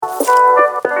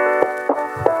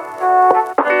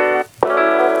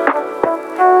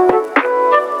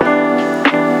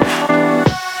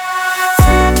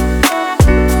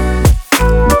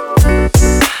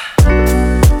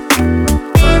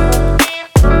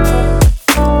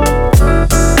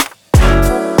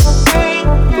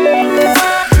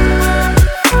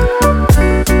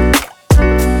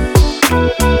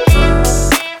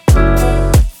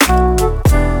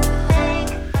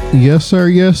Yes, sir.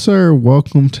 Yes, sir.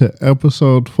 Welcome to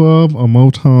episode 12 of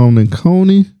Motown and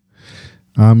Coney.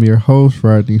 I'm your host,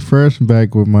 Rodney Fresh,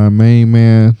 back with my main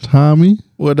man, Tommy.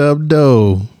 What up,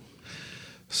 though?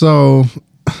 So,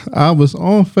 I was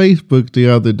on Facebook the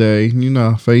other day. You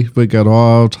know, Facebook got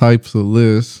all types of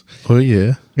lists. Oh,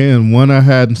 yeah. And one I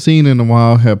hadn't seen in a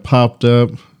while had popped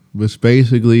up, which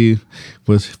basically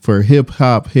was for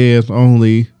hip-hop heads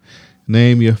only.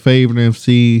 Name your favorite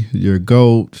MC, your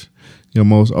GOAT, your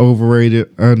most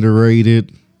overrated,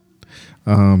 underrated,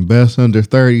 best under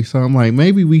 30. So I'm like,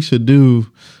 maybe we should do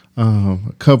a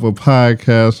couple of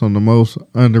podcasts on the most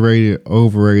underrated,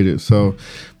 overrated. So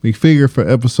we figure for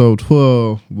episode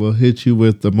 12, we'll hit you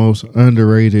with the most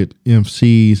underrated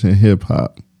MCs in hip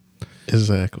hop.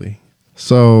 Exactly.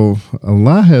 So a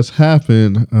lot has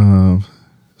happened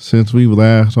since we were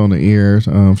last on the air.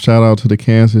 Shout out to the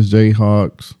Kansas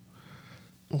Jayhawks.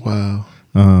 Wow.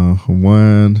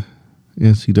 Won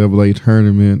NCAA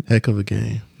tournament. Heck of a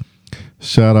game.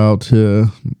 Shout out to,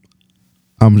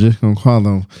 I'm just going to call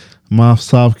them, my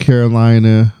South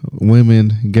Carolina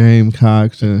women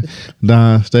Gamecocks and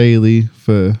Don Staley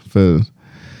for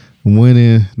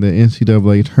winning the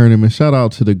NCAA tournament. Shout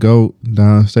out to the GOAT,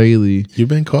 Don Staley. You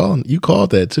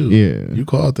called that too. Yeah. You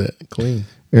called that clean.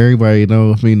 Everybody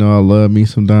knows me, I love me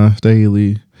some Don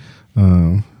Staley.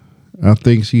 I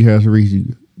think she has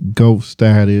reached GOAT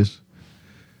status.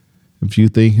 If you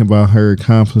think about her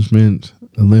accomplishments,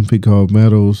 Olympic gold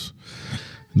medals,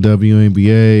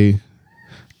 WNBA,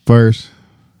 first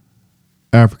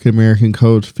African-American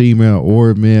coach, female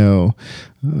or male,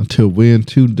 to win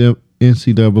two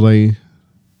NCAA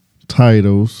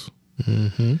titles.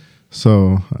 Mm-hmm.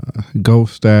 So, GOAT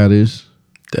status.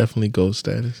 Definitely GOAT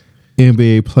status.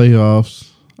 NBA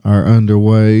playoffs are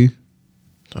underway.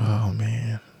 Oh,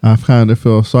 man. I kind of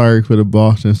feel sorry for the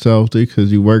Boston Celtics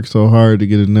because you worked so hard to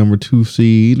get a number 2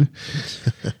 seed.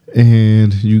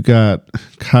 And you got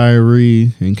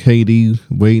Kyrie and KD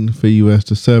waiting for you as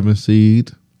the 7th seed.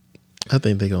 I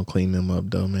think they're going to clean them up,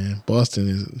 though, man.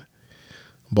 Boston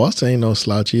ain't no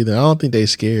slouch either. I don't think they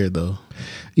scared, though.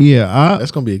 Yeah. That's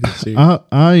going to be a good series.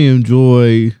 I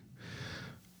enjoy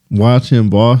watching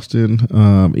Boston.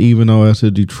 Even though as a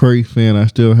Detroit fan, I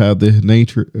still have this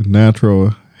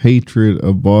natural hatred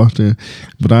of Boston,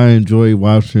 but I enjoy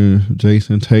watching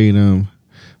Jason Tatum,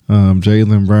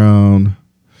 Jaylen Brown,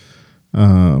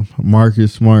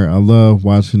 Marcus Smart. I love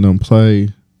watching them play.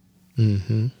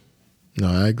 Mm-hmm. No,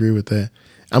 I agree with that.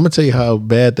 I'm gonna tell you how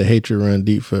bad the hatred run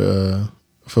deep for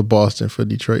Boston, for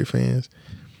Detroit fans.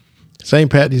 St.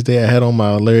 Patty's Day, I had on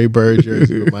my Larry Bird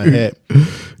jersey with my hat.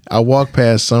 I walked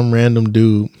past some random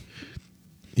dude.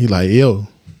 He like, yo,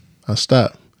 I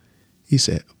stopped. He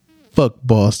said, fuck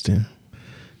Boston.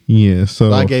 Yeah,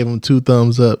 so I gave him 2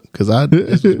 thumbs up because I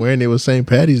just was wearing it with St.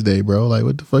 Patty's Day, bro. Like,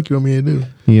 what the fuck you want me to do?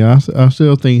 Yeah, I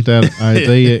still think that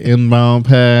Isaiah inbound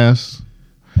pass.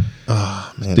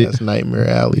 Oh, man, that's Nightmare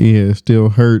Alley. Yeah, it still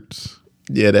hurts.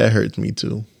 Yeah, that hurts me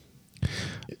too.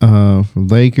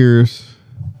 Lakers,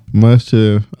 much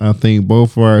to, I think,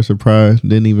 both of our surprise,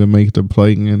 didn't even make the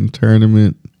play-in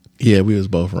tournament. Yeah, we was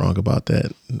both wrong about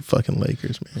that. Fucking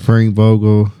Lakers, man. Frank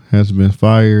Vogel has been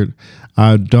fired.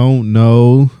 I don't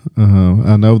know.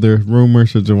 I know there's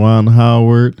rumors of Juwan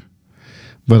Howard,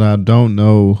 but I don't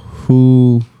know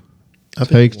who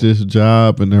takes this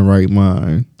job in their right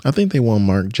mind. I think they want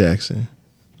Mark Jackson.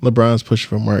 LeBron's pushing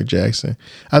for Mark Jackson.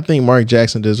 I think Mark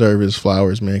Jackson deserves his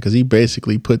flowers, man, because he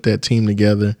basically put that team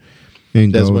together.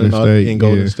 In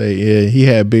Golden State, yeah. He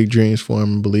had big dreams for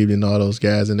him and believed in all those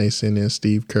guys, and they sent in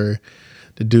Steve Kerr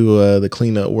to do the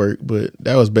cleanup work. But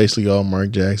that was basically all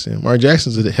Mark Jackson. Mark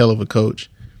Jackson's a hell of a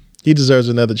coach. He deserves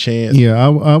another chance. Yeah,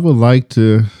 I would like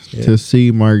to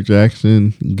see Mark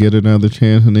Jackson get another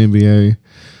chance in the NBA.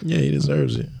 Yeah, he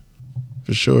deserves it.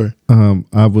 For sure.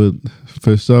 I would,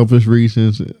 for selfish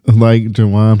reasons, like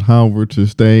Juwan Howard to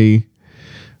stay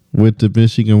with the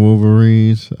Michigan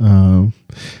Wolverines.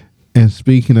 And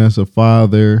speaking as a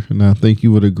father, and I think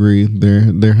you would agree,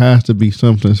 there has to be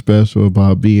something special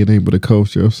about being able to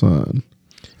coach your son.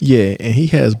 Yeah, and he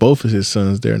has both of his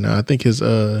sons there now. I think his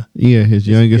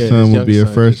youngest son will be a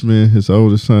freshman, his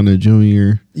oldest son a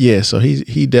junior. Yeah, so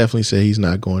he definitely said he's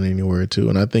not going anywhere too,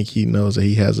 and I think he knows that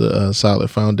he has a solid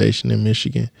foundation in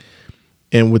Michigan.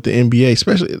 And with the NBA,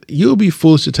 especially, you'll be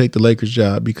foolish to take the Lakers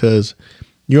job because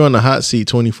you're on the hot seat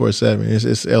 24/7.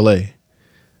 It's LA.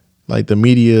 Like the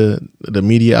media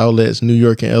outlets, New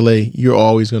York and LA, you're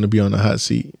always going to be on the hot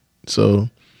seat. So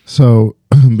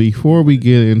before we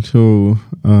get into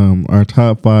our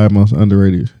top 5 most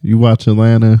underrated, you watch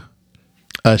Atlanta?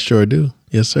 I sure do.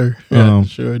 Yes, sir.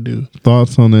 Sure do.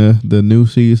 Thoughts on the new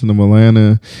season of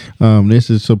Atlanta? This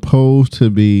is supposed to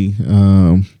be,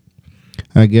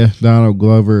 I guess, Donald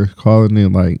Glover calling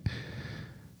it like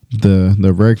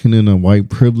the reckoning of white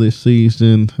privilege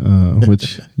season,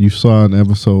 which you saw in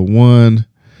episode 1.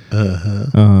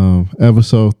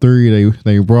 Episode 3,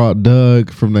 they brought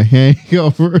Doug from The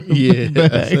Hangover.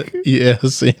 Back.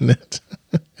 I've seen that.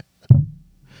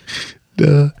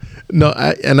 No,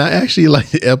 I actually like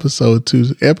episode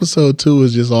 2. Episode 2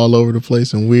 was just all over the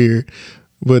place and weird.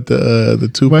 But the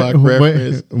Tupac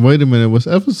reference. Wait a minute. Was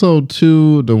episode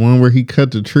 2 the one where he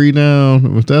cut the tree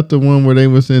down? Was that the one where they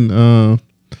was in?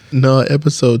 No,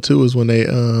 episode 2 is when they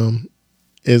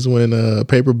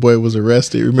Paperboy was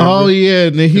arrested. Remember? Oh yeah,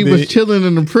 and then he was chilling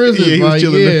in the prison. Yeah, he was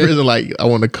chilling in the prison. Like, I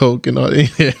want a Coke and all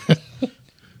that.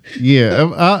 Yeah,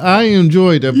 I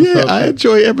enjoyed episode. Yeah, I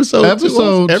enjoy episode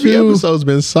 2. Every episode's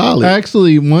been solid.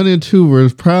 Actually, 1 and 2 were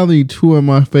probably 2 of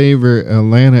my favorite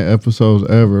Atlanta episodes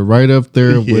ever. Right up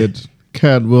there with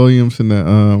Cat Williams and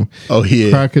the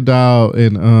crocodile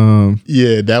and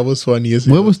that was funny.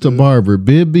 What was the barber?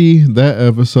 Bibby? That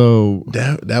episode.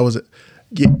 That was.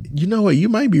 You know what? You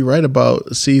might be right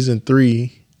about season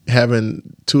 3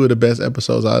 having 2 of the best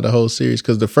episodes out of the whole series,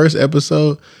 because the first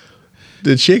episode,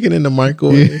 the chicken in the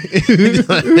microwave.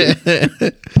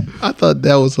 I thought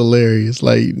that was hilarious.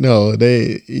 Like, no,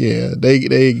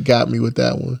 they got me with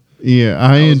that one. Yeah,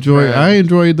 I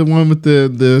enjoyed the one with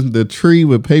the tree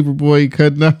with Paperboy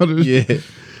cutting out.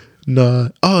 No.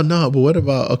 Oh no, but what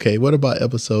about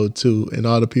episode 2 and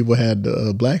all the people had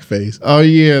the blackface? Oh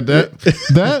yeah,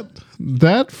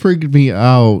 that freaked me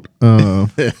out.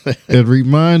 It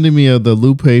reminded me of the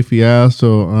Lupe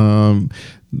Fiasco.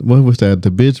 What was that? The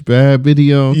Bitch Bad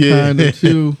video kind of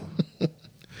too.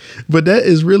 But that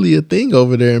is really a thing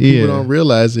over there, and people don't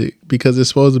realize it, because it's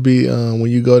supposed to be when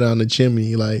you go down the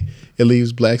chimney, like, it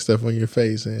leaves black stuff on your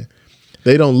face, and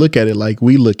they don't look at it like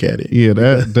we look at it. Yeah,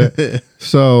 that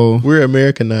so we're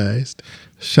Americanized.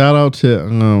 Shout out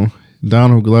to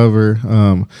Donald Glover.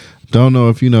 Don't know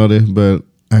if you know this, but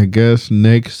I guess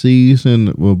next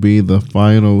season will be the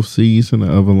final season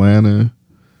of Atlanta.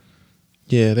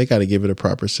 Yeah, they got to give it a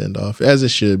proper send-off, as it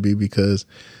should be, because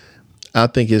I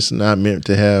think it's not meant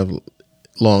to have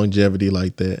longevity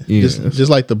like that. Yeah. Just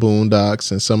like the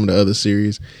Boondocks and some of the other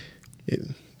series.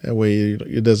 That way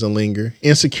it doesn't linger.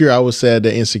 Insecure, I was sad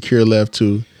that Insecure left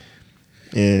too.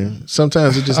 And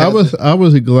sometimes it just I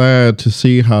was glad to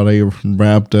see how they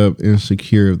wrapped up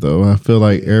Insecure, though. I feel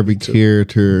like every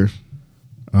character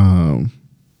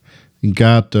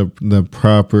got the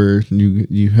proper.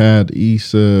 You had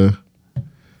Issa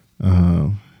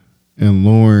and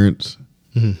Lawrence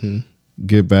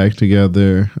get back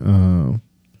together,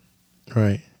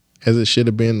 right, as it should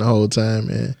have been the whole time.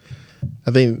 And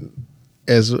I think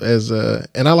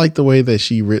and I like the way that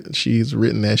she's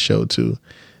written that show too,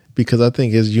 because I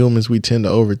think as humans we tend to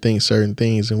overthink certain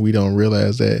things, and we don't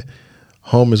realize that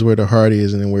home is where the heart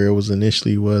is, and where it was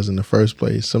initially was in the first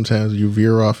place. Sometimes you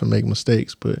veer off and make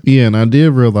mistakes, but yeah, and I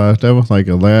did realize that was like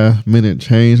a last minute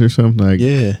change or something, like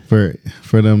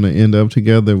for them to end up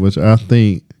together, which I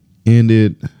think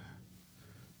ended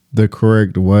the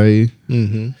correct way.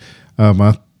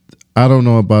 I don't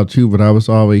know about you, but I was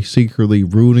always secretly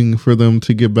rooting for them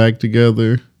to get back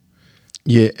together.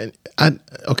 Yeah, and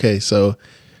so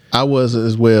I was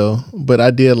as well, but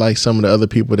I did like some of the other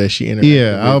people that she interacted with.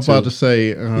 Yeah, I was about to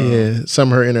say.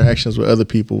 Some of her interactions with other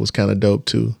people was kind of dope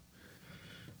too.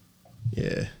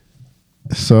 Yeah.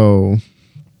 So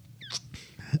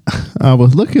I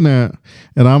was looking at,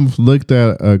 and I've looked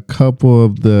at a couple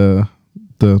of the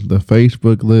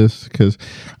Facebook list, because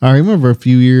I remember a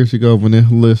few years ago when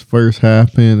this list first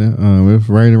happened. It was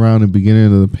right around the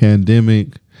beginning of the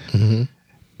pandemic,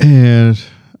 and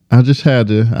I just had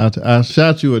to. I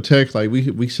shot you a text like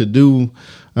we should do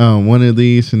one of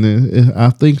these, and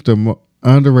I think the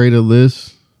underrated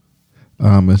list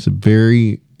is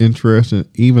very interesting.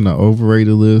 Even the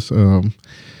overrated list,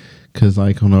 because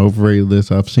like on the overrated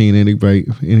list, I've seen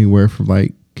anywhere from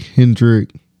like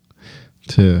Kendrick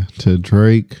to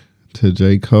Drake to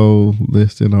J. Cole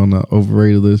listed on the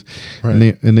overrated list.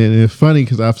 Right. And then it's funny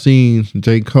because I've seen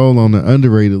J. Cole on the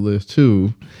underrated list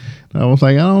too. And I was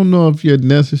like, I don't know if you'd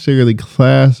necessarily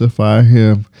classify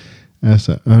him as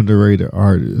an underrated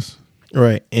artist.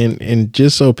 Right. And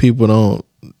just so people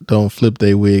don't flip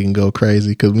their wig and go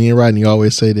crazy, because me and Rodney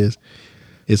always say this,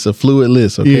 it's a fluid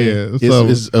list, okay? Yeah.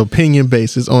 It's opinion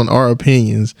based. It's on our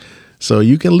opinions. So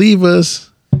you can leave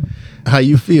us how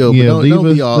you feel, but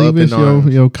don't be all up in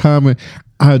arms. Your comment.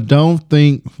 I don't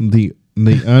think the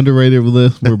underrated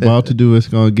list we're about to do is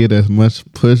going to get as much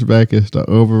pushback as the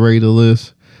overrated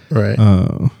list. Right.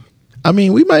 I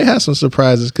mean, we might have some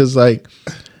surprises because, like,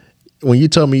 when you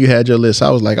told me you had your list,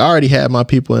 I was like, I already had my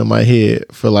people in my head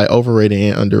for like overrated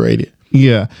and underrated.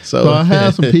 Yeah. So I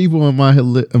had some people in my head,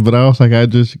 but I was like, I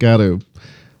just gotta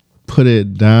put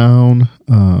it down.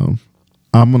 I'm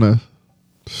gonna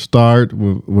start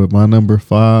with my number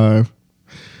 5.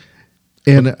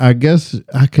 And I guess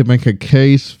I could make a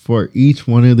case for each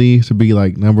one of these to be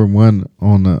like number 1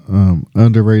 on the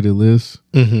underrated list.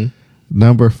 Mm-hmm.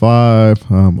 Number 5,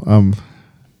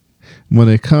 when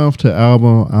it comes to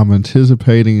album, I'm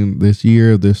anticipating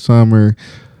this summer.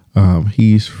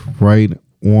 He's right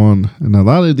on, and a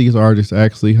lot of these artists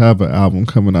actually have an album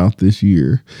coming out this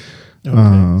year.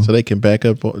 Okay. So they can back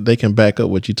up. They can back up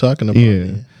what you're talking about. Yeah.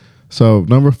 Man. So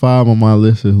number 5 on my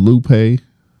list is Lupe.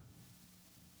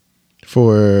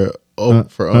 For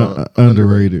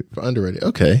underrated. For underrated.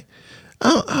 Okay.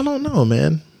 I don't know,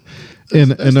 man.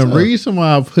 That's the tough. Reason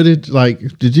why I put it,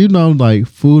 like, did you know, like,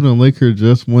 Food and Liquor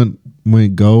just went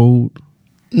gold?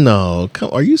 No,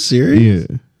 are you serious?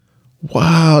 Yeah.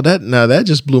 Wow, that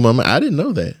just blew my mind. I didn't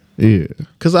know that. Yeah.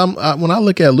 Because when I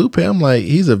look at Lupe, I'm like,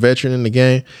 he's a veteran in the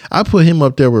game. I put him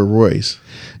up there with Royce.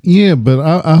 Yeah, but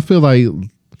I feel like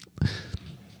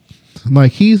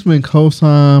he's been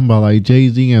co-signed by like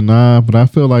Jay-Z and Nas, but I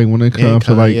feel like when it comes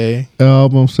to like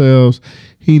album sales,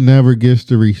 he never gets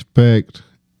the respect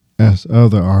as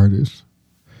other artists.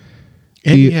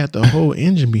 And he had the whole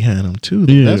engine behind him too.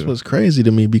 Yeah. That's what's crazy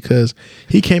to me because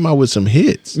he came out with some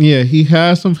hits. Yeah, he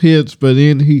has some hits, but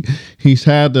then he's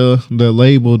had the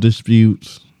label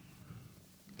disputes.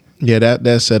 Yeah,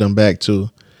 that set him back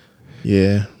too.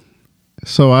 Yeah.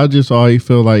 So I just always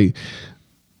feel like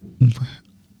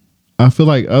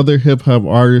other hip hop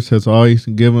artists has always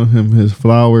given him his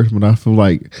flowers, but I feel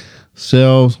like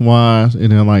sales wise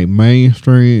and then like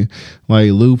mainstream,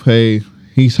 like Lupe,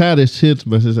 he's had his hits,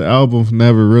 but his albums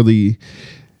never really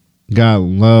got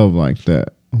love like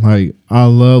that. Like, I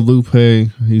love Lupe.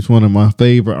 He's one of my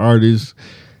favorite artists.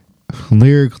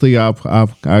 Lyrically, I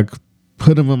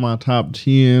put him in my top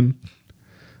 10.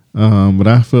 But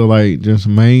I feel like just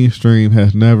mainstream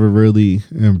has never really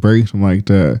embraced him like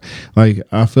that. Like,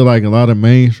 I feel like a lot of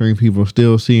mainstream people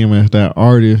still see him as that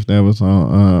artist that was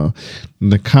on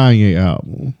the Kanye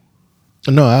album.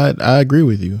 No, I agree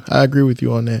with you. I agree with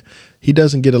you on that. He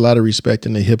doesn't get a lot of respect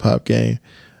in the hip hop game.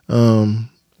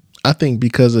 I think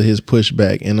because of his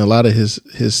pushback and a lot of his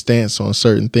stance on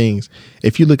certain things.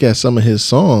 If you look at some of his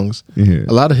songs,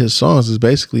 a lot of his songs is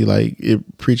basically like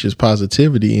it preaches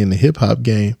positivity in the hip hop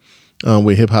game.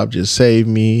 Where hip hop just saved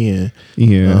me and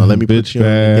let me put you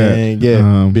bad, on the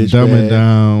game. Yeah,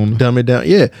 dumb it down.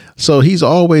 Yeah. So he's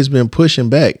always been pushing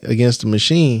back against the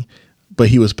machine, but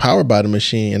he was powered by the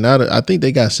machine. And now I think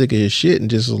they got sick of his shit and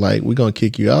just was like, we're gonna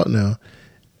kick you out now.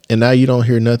 And now you don't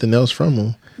hear nothing else from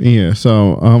him. Yeah,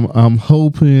 so I'm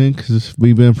hoping, because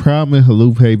we've been promising a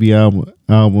Lupe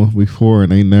album before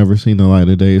and they never seen the light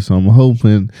of day. So I'm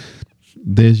hoping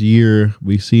this year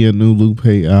we see a new Lupe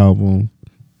album.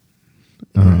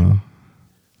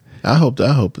 I hope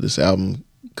this album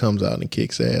comes out and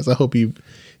kicks ass. I hope he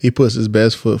puts his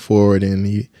best foot forward and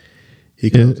he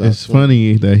comes out. It's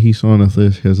funny that he's on this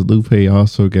list because Lupe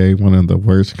also gave one of the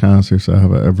worst concerts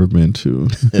I've ever been to.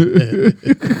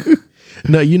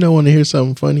 No, you know, want to hear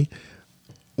something funny?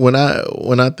 When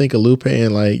I think of Lupe,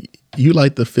 and like, you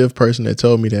like the 5th person that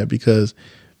told me that, because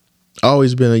I've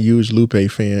always been a huge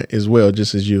Lupe fan as well,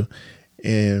 just as you.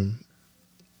 And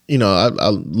you know, I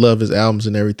love his albums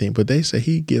and everything, but they say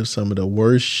he gives some of the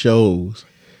worst shows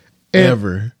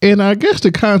ever. And I guess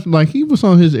the concert, like, he was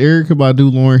on his Erykah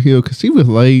Badu Lauryn Hill because he was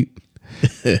late.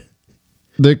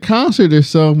 The concert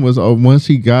itself was, once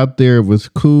he got there, it was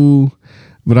cool.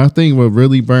 But I think what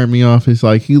really burned me off is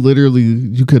like, he literally,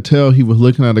 you could tell he was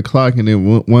looking at the clock, and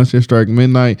then once it struck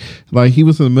midnight, like, he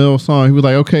was in the middle of a song, he was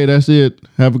like, okay, that's it,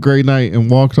 have a great night,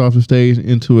 and walked off the stage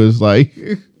into his like.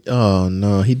 Oh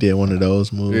no, he did one of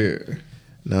those moves. Yeah.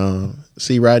 No,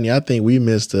 see, Rodney, I think we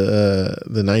missed the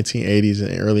 1980s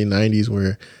and early 90s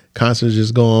where concerts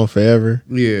just go on forever.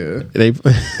 Yeah, that's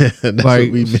like,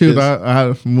 what we missed. Shoot,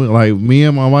 I like, me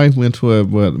and my wife went to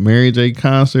a Mary J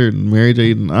concert, and Mary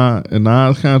J and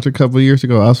Nas concert a couple of years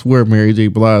ago. I swear Mary J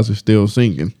Blige is still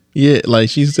singing. Yeah, like,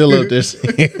 she's still up there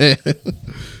singing.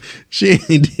 She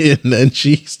ain't did nothing.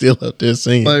 She's still up there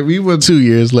singing. Like, we were 2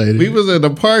 years later. We was in the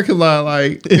parking lot,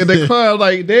 like, in the crowd,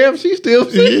 like, damn, she's still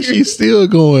singing. Yeah, she's still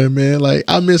going, man. Like,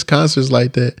 I miss concerts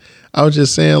like that. I was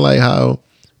just saying, like, how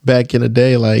back in the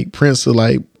day, like, Prince would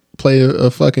like play a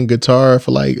fucking guitar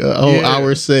for like a whole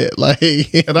hour set. Like,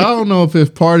 and I don't know if it's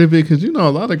part of it, because, you know,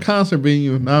 a lot of concert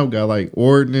venues now got like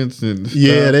ordinance and stuff.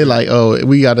 Yeah, they like, oh,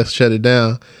 we got to shut it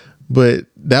down. But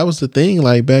that was the thing,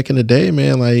 like back in the day,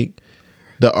 man, like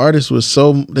the artists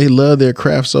they love their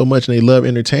craft so much and they love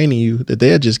entertaining you that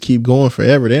they'll just keep going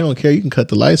forever. They don't care. You can cut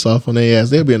the lights off on their ass.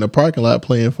 They'll be in the parking lot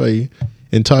playing for you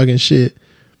and talking shit.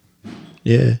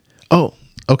 Yeah. Oh,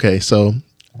 okay. So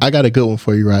I got a good one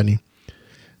for you, Rodney.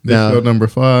 This now, your number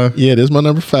 5? Yeah, this is my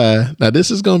number 5. Now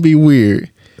this is gonna be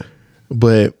weird,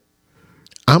 but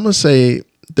I'm gonna say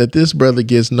that this brother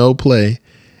gets no play,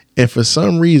 and for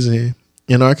some reason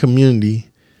in our community,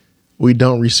 we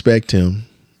don't respect him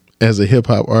as a hip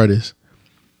hop artist,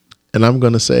 and I'm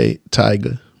gonna say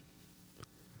Tyga.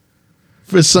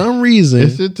 For some reason,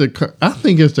 I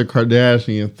think it's the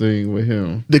Kardashian thing with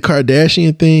him. The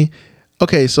Kardashian thing.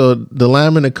 Okay, so the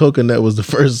Lime and the Coconut was the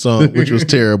first song, which was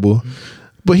terrible.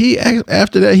 But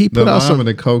after that he put out some. The Lime and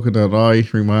the Coconut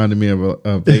always reminded me of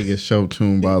a Vegas show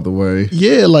tune. By the way,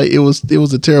 yeah, like it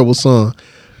was a terrible song.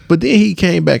 But then he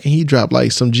came back and he dropped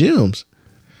like some gems.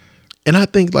 And I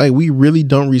think like we really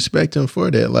don't respect him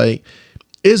for that. Like,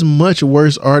 it's much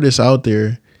worse artists out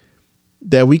there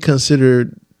that we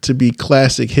consider to be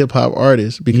classic hip hop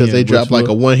artists because they drop like a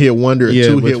 1-hit wonder, a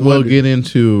 2-hit wonder. We'll get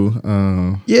into.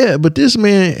 Yeah, but this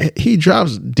man, he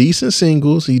drops decent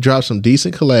singles. He drops some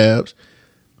decent collabs.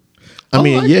 I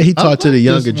mean, he talked to the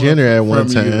younger Jenner at one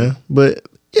time, but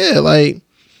yeah, like,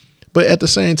 but at the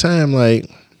same time, like,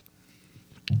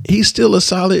 he's still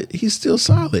solid.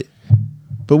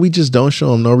 But we just don't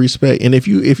show him no respect. And if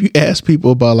you ask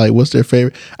people about like what's their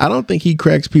favorite, I don't think he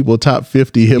cracks people top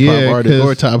 50 hip hop artists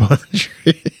or top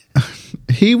 100.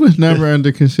 He was never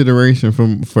under consideration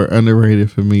for underrated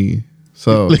for me.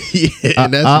 So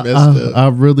and that's messed up. I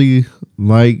really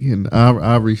like and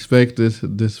I respect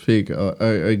this pick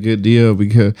a good deal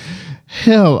because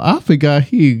hell, I forgot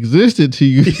he existed till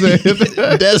you said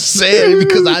that. That's sad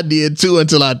because I did too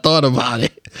until I thought about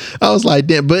it. I was like,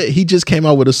 damn, but he just came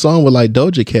out with a song with like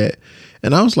Doja Cat.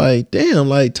 And I was like, damn,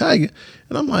 like Tyga.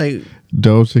 And I'm like,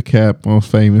 Doja Cat most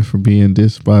famous for being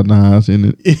dissed by Nas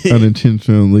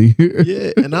unintentionally.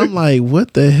 Yeah, and I'm like,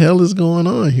 what the hell is going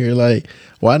on here? Like,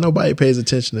 why nobody pays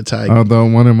attention to Tyga? Although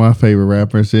one of my favorite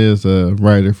rappers is a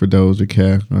writer for Doja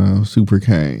Cat, Super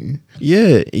Kane.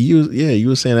 Yeah, you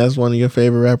were saying that's one of your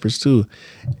favorite rappers too.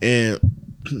 And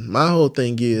my whole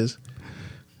thing is,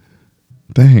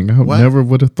 dang, I never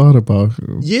would have thought about it.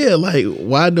 Yeah, like,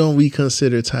 why don't we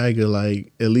consider Tyga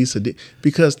like at least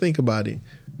because think about it.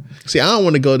 See, I don't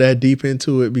want to go that deep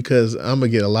into it because I'm gonna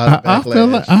get a lot of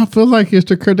backlash. I feel like it's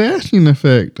the Kardashian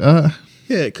effect.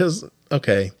 Yeah, because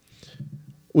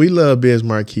we love Biz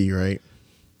Markie, right?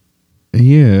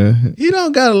 Yeah, he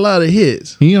don't got a lot of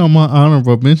hits. He on my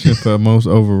honorable mention for most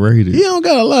overrated. He don't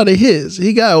got a lot of hits.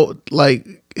 He got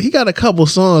a couple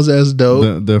songs that's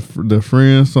dope. The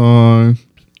Friend song.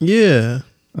 Yeah.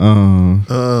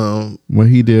 What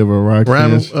he did with Rock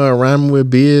rhyming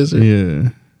with Biz. Yeah.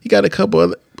 He got a couple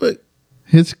other, but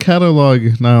his catalog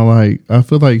is not like, I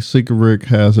feel like Slick Rick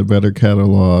has a better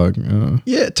catalog.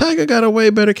 Yeah, Tyga got a way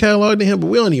better catalog than him, but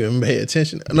we don't even pay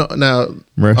attention. No, now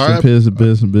rest in peace,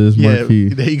 Biz Markie.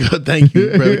 There you go. Thank you,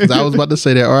 brother. Because I was about to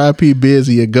say that R.I.P.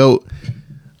 Busy, a GOAT.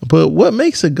 But what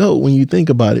makes a GOAT when you think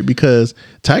about it? Because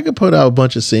Tyga put out a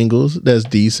bunch of singles that's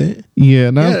decent.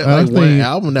 Yeah, I think one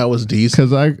album that was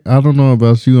decent. Because I don't know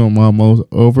about you on my most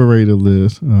overrated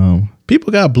list.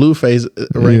 People got Blueface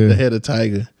ranked ahead of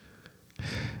Tyga.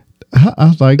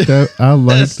 I like that. I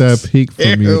like that pick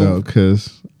for me though,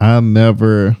 because I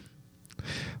never,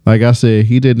 like I said,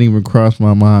 he didn't even cross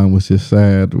my mind, which is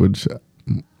sad. Which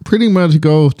pretty much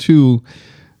goes to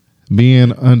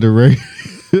being underrated.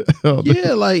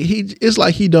 Yeah, like it's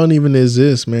like he don't even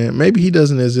exist, man. Maybe he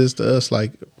doesn't exist to us,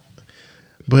 like.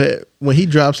 But when he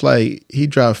dropped Faded, he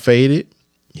dropped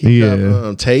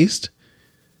Taste.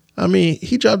 I mean,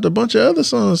 he dropped a bunch of other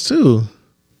songs too.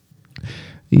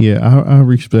 Yeah, I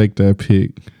respect that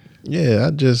pick. Yeah,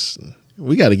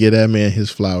 we got to get that man his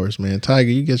flowers, man.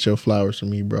 Tyga, you get your flowers from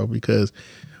me, bro, because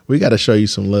we got to show you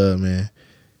some love, man.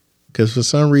 Because for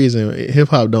some reason, hip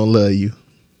hop don't love you.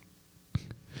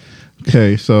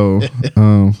 Okay, so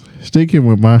sticking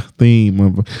with my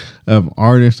theme of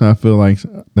artists, I feel like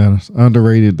that's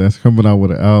underrated. That's coming out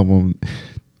with an album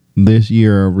this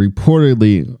year.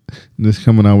 Reportedly, this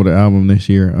coming out with an album this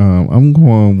year. I'm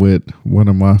going with one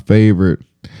of my favorite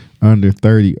under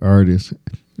 30 artists,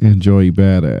 Joey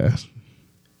Badass.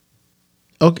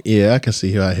 Okay, yeah, I can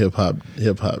see how hip hop.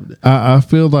 I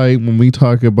feel like when we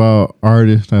talk about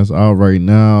artists that's out right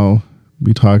now,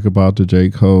 we talk about the J.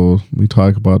 Cole, we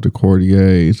talk about the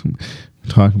Cordiers, we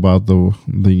talk about the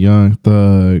Young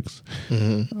Thugs,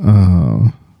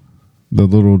 the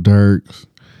Little Durks,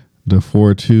 the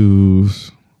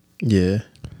 4-2s. Yeah.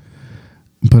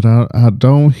 But I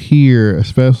don't hear,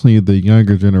 especially the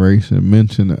younger generation,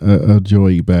 mention a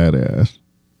Joey Badass.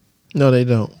 No, they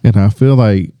don't. And I feel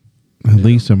like, at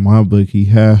least in my book, he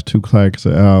has 2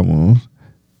 classic albums.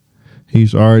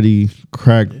 He's already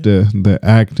cracked the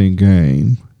acting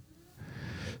game.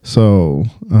 So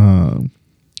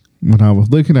when I was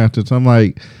looking at this, I'm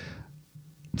like,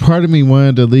 part of me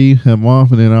wanted to leave him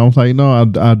off, and then I was like, no,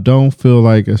 I don't feel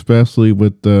like, especially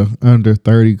with the under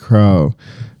 30 crowd,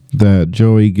 that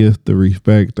Joey gets the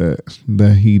respect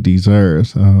that he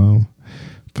deserves.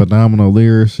 Phenomenal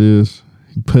lyricist.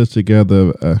 He puts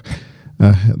together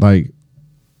like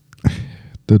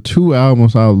the 2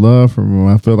 albums I love from him.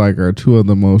 I feel like are 2 of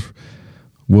the most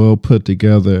well put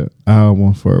together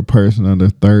albums for a person under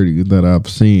 30 that I've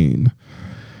seen.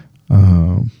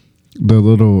 The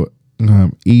little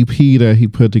EP that he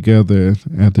put together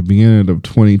at the beginning of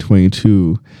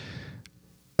 2022.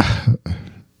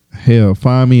 Hell,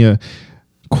 find me a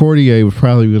Cordier was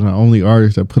probably the only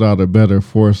artist that put out a better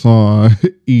 4-song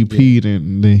EP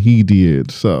than he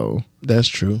did. So that's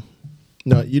true.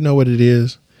 No, you know what it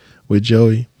is with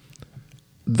Joey.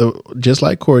 Just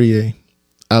like Cordier,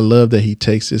 I love that he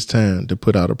takes his time to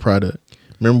put out a product.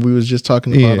 Remember, we was just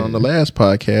talking about on the last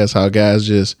podcast how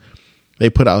guys they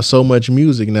put out so much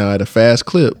music now at a fast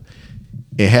clip,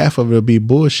 and half of it'll be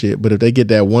bullshit. But if they get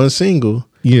that one single,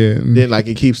 then like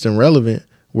it keeps them relevant.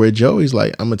 Where Joey's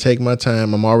like, I'm gonna take my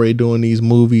time. I'm already doing these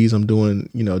movies. I'm doing,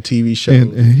 TV shows.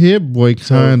 And Hit Boy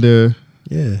kind of,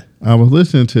 I was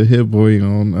listening to Hit Boy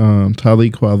on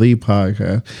Talib Kweli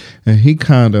podcast, and he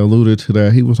kind of alluded to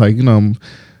that. He was like,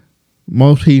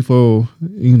 most people,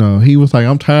 he was like,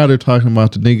 I'm tired of talking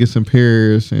about the niggas in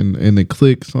Paris and the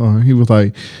click song. He was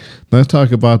like, let's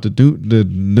talk about the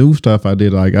new stuff I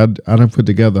did. Like I done put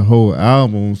together whole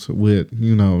albums with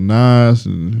Nas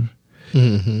and.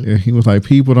 Mm-hmm. And he was like,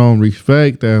 people don't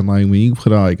respect that. Like when you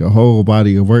put out like a whole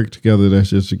body of work together, that's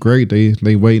just great.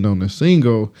 They waiting on the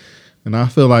single, and I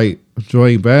feel like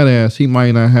Joey Badass, he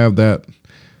might not have that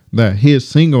hit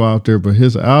single out there, but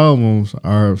his albums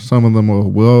are some of the most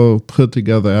well put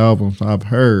together albums I've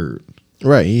heard.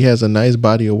 Right, he has a nice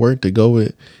body of work to go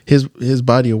with. His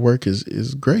body of work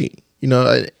is great,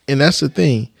 and that's the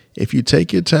thing. If you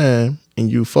take your time and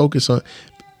you focus on,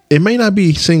 it may not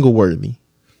be single worthy.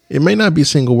 It may not be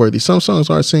single worthy. Some songs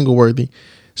aren't single worthy,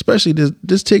 especially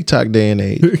this TikTok day and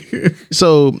age.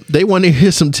 So they want to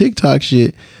hear some TikTok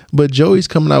shit, but Joey's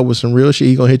coming out with some real shit.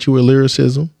 He's gonna hit you with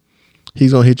lyricism.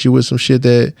 He's gonna hit you with some shit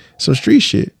some street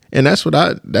shit, and that's what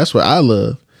I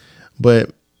love.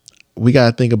 But we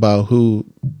gotta think about who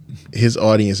his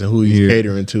audience and who he's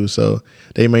catering to. So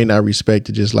they may not respect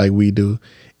it just like we do,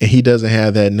 and he doesn't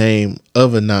have that name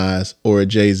of a Nas or a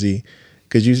Jay-Z.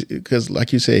 Because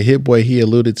like you said, Hit Boy, he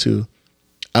alluded to,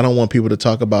 I don't want people to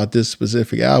talk about this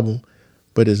specific album,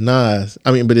 but it's Nas.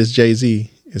 But it's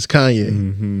Jay-Z. It's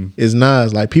Kanye. It's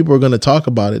Nas. Like, people are going to talk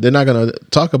about it. They're not going to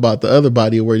talk about the other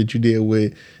body of work that you did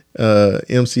with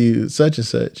MC such and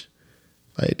such.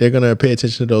 Like, they're going to pay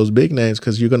attention to those big names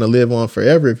because you're going to live on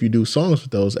forever if you do songs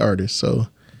with those artists. So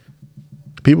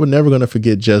people are never going to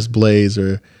forget Just Blaze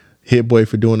or Hit Boy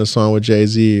for doing a song with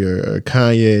Jay-Z or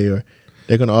Kanye or...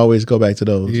 They're gonna always go back to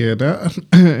those. Yeah,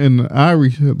 and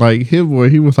like Hit Boy,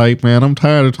 he was like, "Man, I'm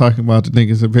tired of talking about the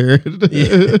niggas in Paris."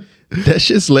 That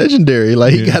shit's legendary.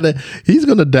 Like he's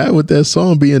gonna die with that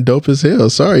song being dope as hell.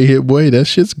 Sorry, Hit Boy, that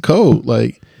shit's cold.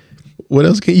 Like, what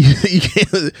else can you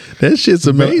can't, that shit's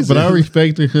amazing. But I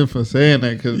respected him for saying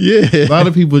that because a lot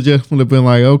of people just would have been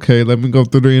like, "Okay, let me go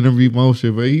through the interview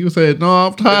motion." But he said, "No,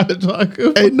 I'm tired of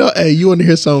talking." Hey, you want to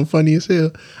hear something funny as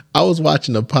hell? I was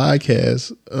watching a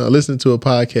podcast, listening to a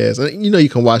podcast. You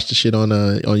can watch the shit on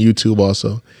YouTube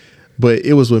also. But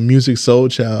it was with Music Soul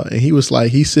Child, and he was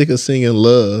like, he's sick of singing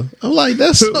Love. I'm like,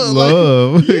 that's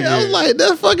Love. I was like,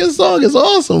 that fucking song is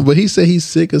awesome. But he said he's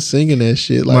sick of singing that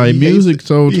shit. Like Music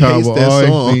Soul Child will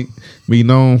always be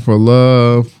known for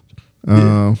Love.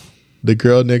 The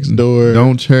Girl Next Door.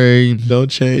 Don't Change.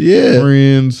 Yeah.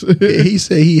 Friends. He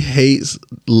said he hates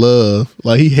Love.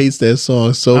 Like, he hates that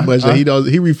song so much that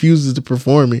he refuses to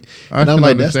perform it. And I'm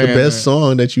like, that's the best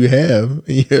song that you have.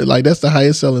 And like, that's the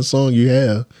highest selling song you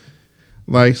have.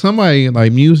 Like, somebody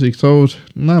like Maxwell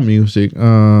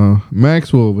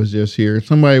was just here.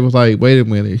 Somebody was like, wait a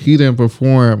minute, he didn't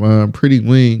perform Pretty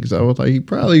Wings. I was like, he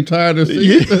probably tired of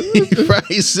singing. He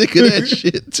probably sick of that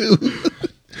shit too.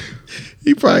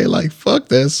 He probably like, fuck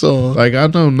that song. Like, I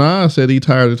know Nas said he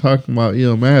tired of talking about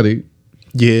Illmatic.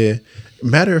 Yeah.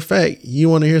 Matter of fact, you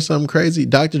want to hear something crazy?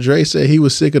 Dr. Dre said he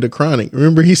was sick of the Chronic.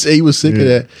 Remember, he said he was sick of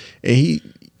that. And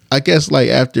I guess like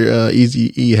after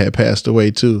Eazy-E had passed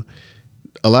away too,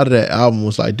 a lot of that album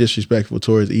was like disrespectful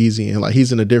towards Easy, and like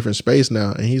he's in a different space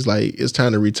now, and he's like, it's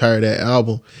time to retire that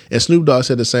album. And Snoop Dogg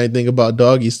said the same thing about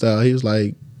Doggy Style. He was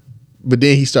like, but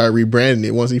then he started rebranding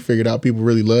it once he figured out people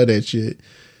really love that shit.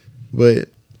 But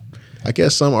I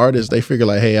guess some artists, they figure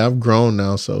like, hey, I've grown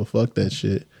now, so fuck that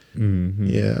shit. Mm-hmm.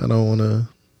 Yeah, I don't want to.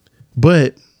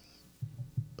 But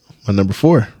my number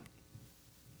 4.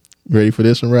 Ready for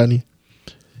this one, Rodney?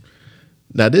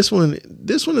 Now this one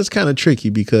is kind of tricky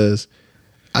because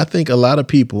I think a lot of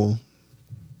people,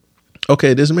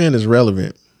 okay, this man is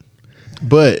relevant,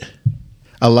 but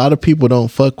a lot of people don't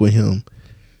fuck with him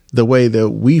the way that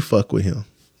we fuck with him.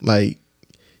 Like,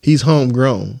 he's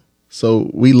homegrown,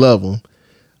 so we love him.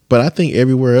 But I think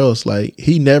everywhere else, like,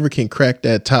 he never can crack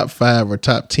that top 5 or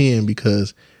top 10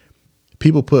 because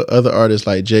people put other artists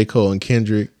like J. Cole and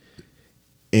Kendrick,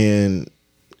 and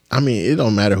I mean, it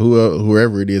don't matter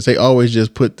whoever it is. They always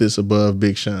just put this above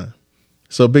Big Sean.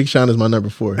 So Big Sean is my number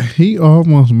 4. He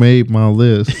almost made my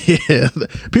list. Yeah,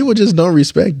 people just don't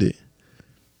respect it.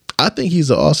 I think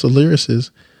he's an awesome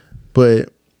lyricist, but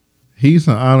he's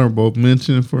an honorable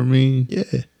mention for me.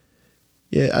 Yeah.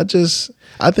 Yeah,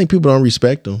 I think people don't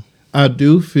respect him. I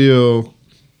do feel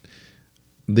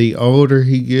the older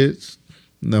he gets,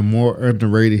 the more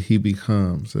underrated he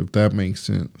becomes, if that makes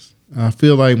sense. I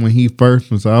feel like when he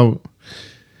first was out,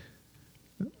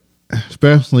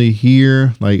 especially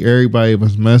here, like everybody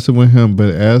was messing with him,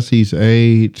 but as he's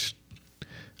aged,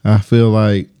 I feel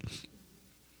like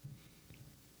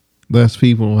less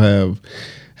people have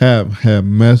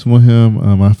messed with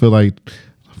him. I feel like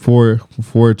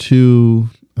 442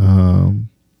 and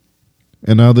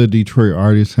other Detroit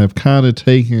artists have kind of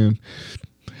taken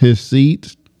his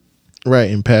seat.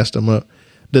 Right, and passed him up.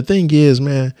 The thing is,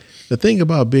 man, the thing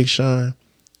about Big Sean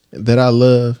that I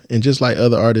love, and just like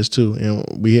other artists too, and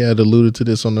we had alluded to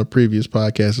this on the previous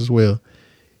podcast as well,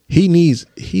 he needs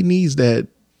that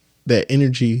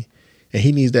energy, and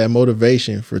he needs that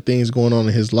motivation for things going on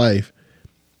in his life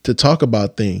to talk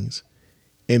about things.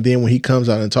 And then when he comes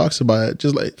out and talks about it,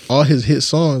 just like all his hit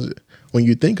songs, when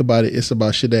you think about it, it's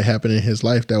about shit that happened in his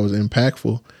life that was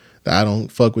impactful. The I Don't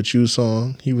Fuck With You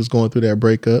song, he was going through that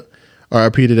breakup.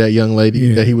 R.I.P. to that young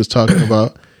lady that he was talking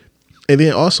about. And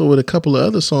then also with a couple of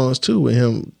other songs too, with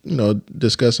him,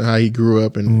 discussing how he grew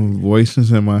up and Voices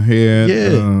in My Head.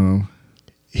 Yeah.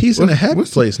 He's in a happy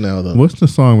place now though. What's the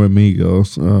song with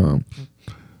Migos?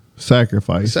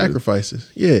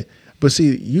 Sacrifices. Yeah. But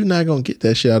see, you're not going to get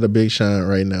that shit out of Big Sean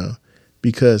right now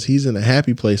because he's in a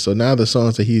happy place. So now the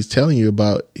songs that he's telling you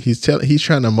about, he's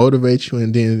trying to motivate you,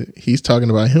 and then he's talking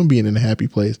about him being in a happy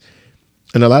place.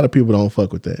 And a lot of people don't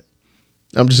fuck with that.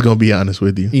 I'm just going to be honest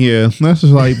with you. Yeah, that's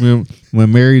just like when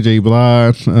Mary J.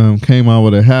 Blige came out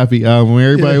with a happy album.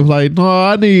 Everybody was like, "No,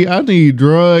 I need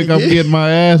drugs. I'm getting my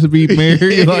ass beat,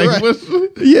 Mary." Like,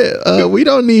 right. We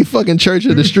don't need fucking Church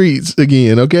of the Streets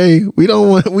again, okay? We don't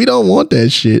want that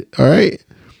shit, all right?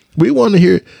 We want to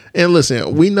hear, and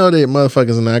listen, we know that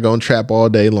motherfuckers are not going to trap all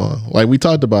day long. Like, we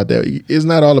talked about that. It's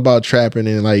not all about trapping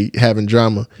and like having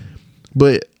drama.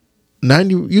 But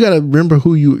you got to remember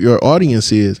who your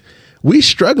audience is. We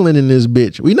struggling in this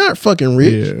bitch. We not fucking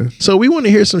rich. Yeah. So we want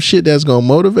to hear some shit that's going to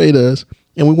motivate us,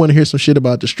 and we want to hear some shit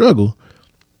about the struggle.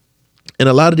 And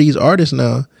a lot of these artists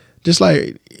now, just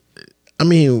like, I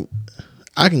mean,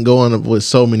 I can go on with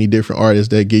so many different artists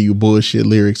that give you bullshit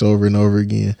lyrics over and over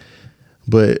again.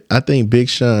 But I think Big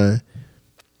Sean,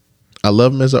 I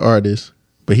love him as an artist,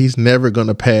 but he's never going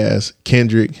to pass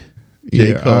Kendrick,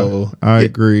 J. Cole. I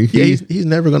agree. Yeah, he's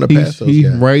never going to pass those he's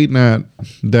guys. Right now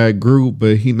that group,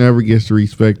 but he never gets the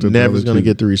respect. Never's going to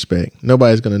get the respect.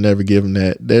 Nobody's going to never give him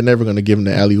that. They're never going to give him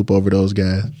the alley-oop over those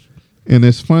guys. And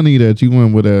it's funny that you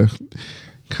went with a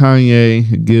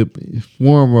Kanye, good,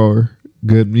 former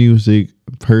good music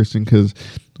person, because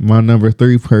my number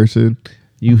 3 person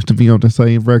used to be on the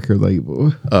same record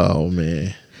label. Oh,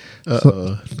 man.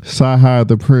 Sci-Hi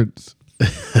the Prince.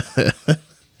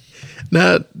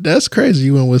 Now, that's crazy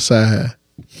you went with Sci-Hi.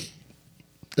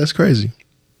 That's crazy.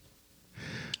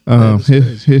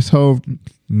 His whole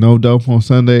No Dope on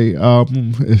Sunday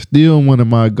album is still one of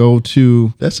my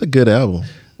go-to. That's a good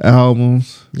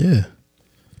albums. Yeah.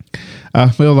 I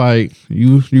feel like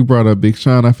you brought up Big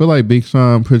Sean. I feel like Big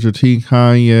Sean, Pusha T,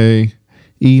 Kanye,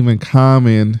 even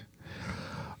Common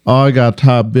all got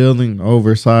top billing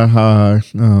over Sci-Hi,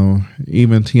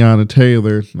 even Tiana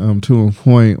Taylor, to a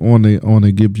point on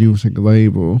the Good Music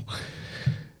label.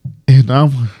 And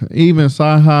I'm even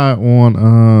Sci-Hi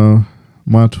on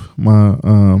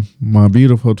my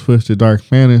Beautiful Twisted Dark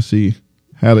Fantasy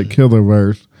had a killer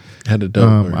verse. Had a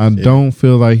dope verse. I don't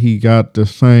feel like he got the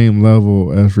same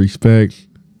level as respect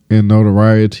and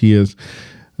notoriety as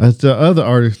As the other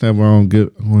artists that were on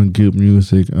good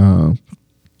music,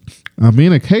 I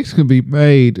mean, a case can be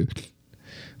made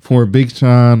for Big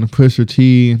Sean, Pusha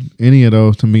T, any of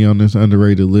those to me on this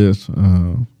underrated list.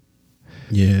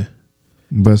 Yeah.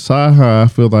 But Saha, I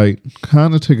feel like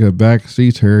kind of took a back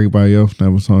seat to everybody else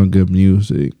that was on good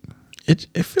music. It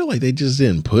feel like they just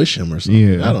didn't push him or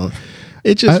something. Yeah. I don't.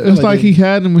 It just It's like he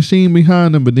had the machine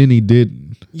behind him, but then he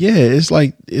didn't. Yeah, it's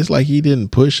like he didn't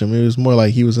push him. It was more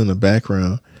like he was in the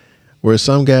background. Where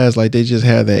some guys, like, they just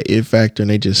have that it factor and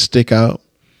they just stick out.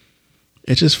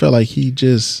 It just felt like I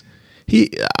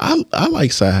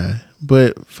like Saha,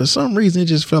 but for some reason it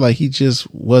just felt like he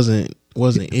just wasn't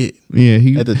it.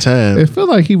 Yeah, at the time. It felt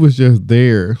like he was just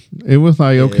there. It was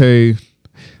like, okay.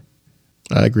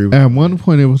 I agree with At one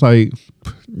point it was like,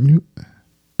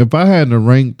 if I hadn't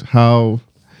ranked how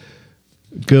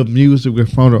good music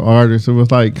with from the artists, it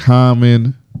was like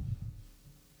Common,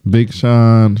 Big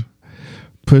Sean,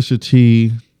 Pusha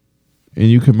T, and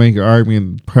you could make an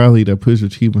argument probably that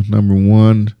Pusha T was number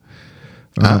one.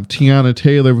 Tiana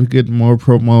Taylor was getting more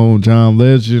promo. John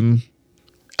Legend.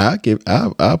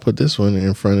 I'll put this one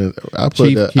in front of. I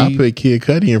put Kid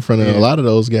Cudi in front of a lot of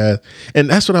those guys, and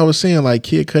that's what I was saying. Like,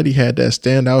 Kid Cudi had that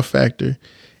standout factor,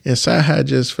 and Saha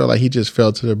just felt like he just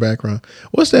fell to the background.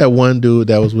 What's that one dude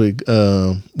that was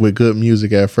with good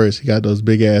music at first? He got those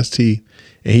big ass teeth,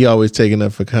 and he always taking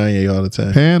up for Kanye all the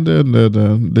time. Panda,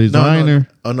 the designer.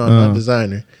 Not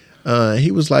designer.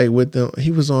 He was like with them. He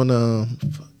was on.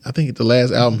 I think the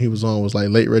last album he was on was like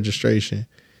Late Registration.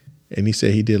 And he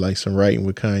said he did like some writing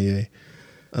with Kanye.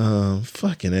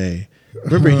 Fucking A.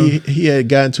 Remember he had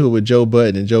gotten to it with Joe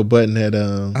Budden, and Joe Budden had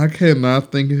I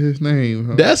cannot think of his name.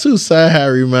 Huh? That's who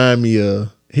Saha remind me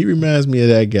of. He reminds me of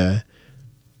that guy.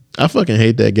 I fucking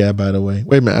hate that guy, by the way.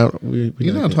 Wait a minute.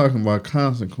 You're not talking about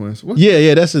Consequence. What?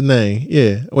 Yeah, that's his name.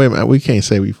 Yeah. Wait a minute. We can't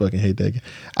say we fucking hate that guy.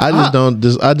 I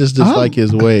just dislike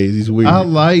his ways. He's weird. I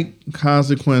like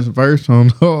Consequence verse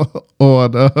on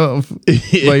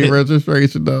Late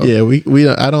Registration though. Yeah, we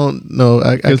I don't know.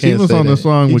 I can't say he was on the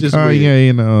song with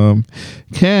Kanye weird. And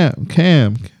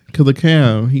Cam Killer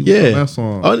Cam. He was on that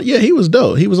song. Oh yeah, he was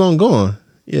dope. He was on Gone.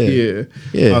 Yeah.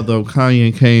 Although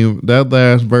Kanye came, that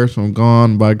last verse on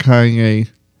Gone by Kanye,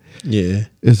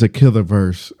 is a killer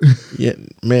verse. Yeah,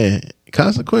 man.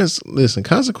 Consequence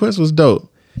was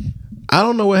dope. I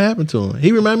don't know what happened to him.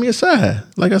 He reminded me of Saha.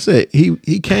 Like I said, he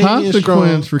came in strong.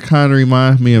 Consequence kind of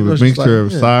reminds me of a mixture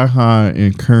of Saha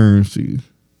and Currency.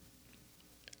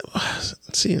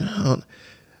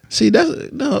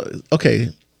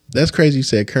 That's crazy you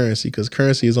said Currency, because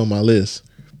Currency is on my list.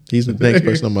 He's the next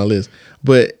person on my list.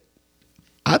 But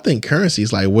I think Currency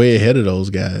is like way ahead of those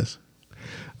guys.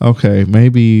 Okay,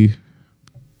 maybe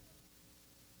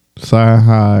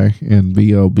Sci-Hi and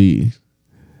B.O.B.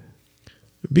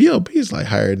 B.O.B. is like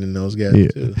higher than those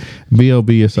guys too.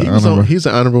 B.O.B. is he's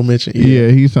an honorable mention. Yeah,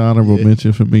 he's an honorable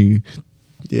mention for me.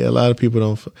 Yeah, a lot of people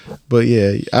don't. But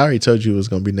yeah, I already told you it was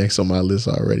going to be next on my list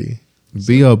already.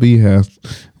 B.O.B. has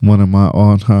one of my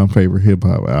all-time favorite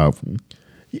hip-hop albums.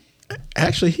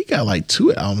 Actually, he got like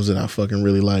 2 albums that I fucking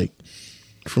really like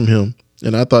from him,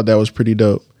 and I thought that was pretty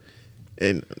dope.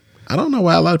 And I don't know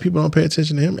why a lot of people don't pay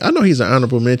attention to him. I know he's an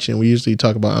honorable mention. We usually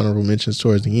talk about honorable mentions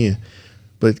towards the end,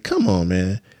 but come on,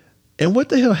 man. And what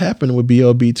the hell happened with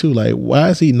B.O.B. too? Like, why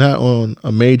is he not on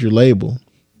a major label?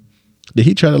 Did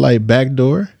he try to like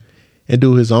backdoor and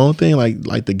do his own thing,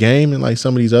 like The Game and like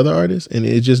some of these other artists, and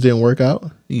it just didn't work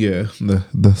out? Yeah, the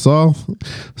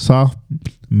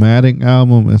Softmatic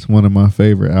album is one of my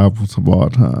favorite albums of all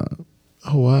time.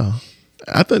 Oh wow!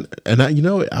 I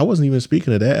wasn't even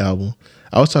speaking of that album.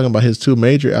 I was talking about his 2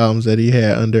 major albums that he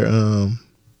had under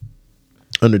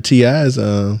T.I.'s.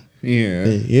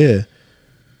 Yeah.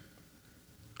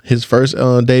 His first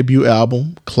debut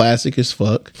album, classic as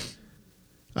fuck.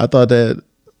 I thought that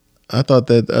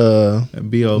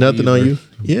B.O.B. Nothing on You.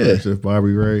 Yeah. Versus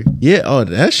Bobby Ray. Yeah. Oh,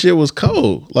 that shit was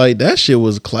cold. Like, that shit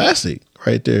was classic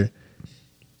right there.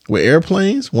 With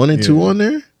Airplanes 1 and 2 on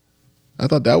there. I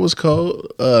thought that was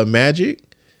cold. Magic.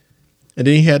 And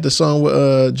then he had the song with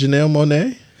Janelle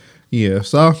Monáe. Yeah,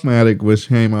 Softmatic, which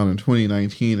came out in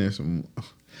 2019, is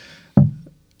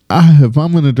if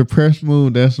I'm in a depressed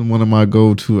mood, that's one of my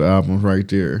go-to albums right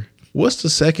there. What's the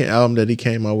second album that he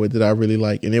came out with that I really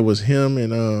like? And it was him,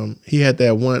 and he had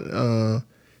that one.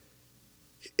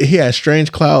 He had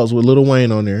Strange Clouds with Lil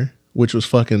Wayne on there, which was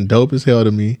fucking dope as hell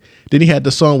to me. Then he had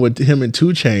the song with him and 2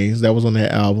 Chainz that was on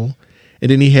that album, and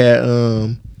then he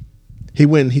had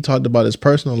he talked about his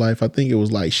personal life. I think it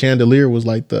was like Chandelier was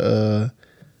like the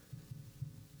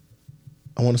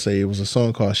I want to say it was a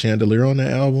song called Chandelier on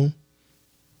that album.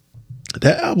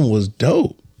 That album was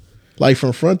dope. like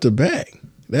from front to back.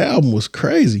 That album was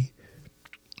crazy.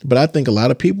 But I think a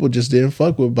lot of people just didn't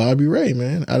fuck with Bobby Ray,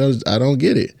 man. I don't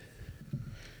get it.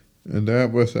 And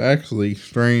that was actually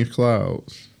Strange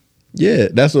Clouds. Yeah,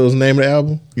 that's what was the name of the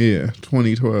album? Yeah,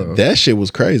 2012. That shit was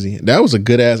crazy. That was a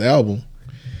good ass album.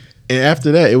 And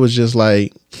after that, it was just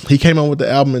like he came out with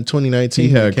the album in 2019.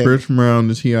 He had Chris Brown,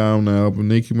 the T.I. on the album,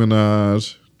 Nicki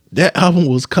Minaj. That album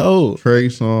was cold. Trey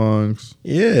Songz.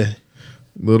 Yeah.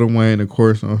 Lil Wayne, of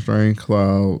course, on Strange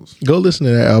Clouds. Go listen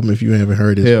to that album if you haven't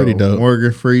heard it. It's pretty dope.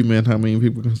 Morgan Freeman. How many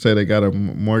people can say they got a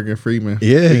Morgan Freeman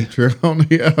Yeah. feature on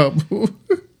the album?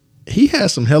 He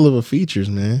has some hell of a features,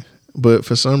 man. But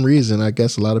for some reason, I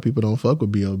guess a lot of people don't fuck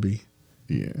with B.O.B.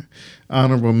 Yeah.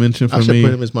 Honorable mention for I should me.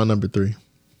 put him as my number 3.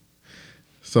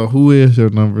 So who is your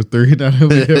number 3? Now that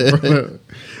we have brought up?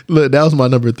 Look, that was my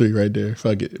number 3 right there.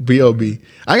 Fuck it. B.O.B.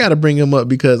 I got to bring him up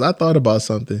because I thought about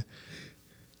something.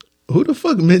 Who the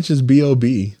fuck mentions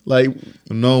B.O.B.? Like,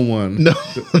 No one. No.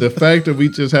 The fact that we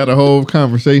just had a whole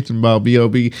conversation about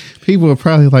B.O.B., people are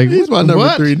probably like, he's my number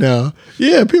 3 now.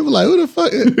 Yeah, people like, who the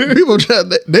fuck? People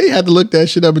they had to look that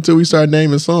shit up until we started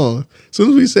naming songs. As soon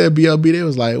as we said B.O.B., they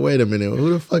was like, wait a minute,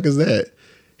 who the fuck is that?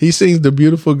 He sings the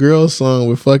Beautiful Girl song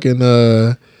with fucking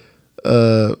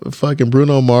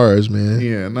Bruno Mars, man.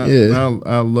 Yeah,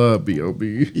 I love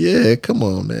B.O.B. Yeah, come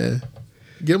on, man.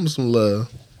 Give him some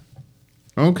love.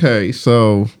 Okay,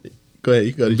 so Go ahead.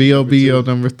 You go to B.O.B. your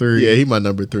number 3. Yeah, he my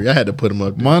number 3. I had to put him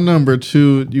up there. My number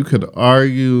 2, you could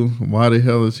argue why the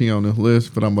hell is he on this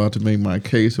list, but I'm about to make my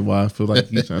case of why I feel like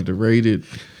he's underrated.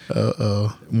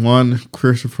 Uh-oh. 1,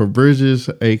 Christopher Bridges,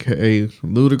 a.k.a.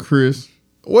 Ludacris.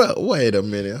 Well, wait a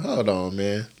minute. Hold on,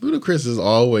 man. Ludacris is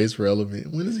always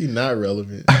relevant. When is he not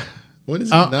relevant? When is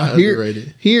he not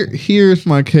underrated? Here's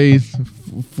my case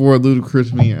for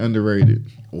Ludacris being underrated.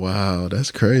 Wow,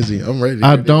 that's crazy. I'm ready to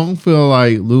I hear don't feel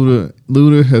like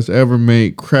Luda has ever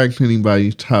made cracked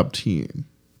anybody's top 10.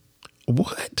 this.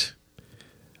 What?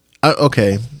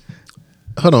 Okay.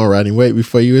 Hold on, Rodney. Wait,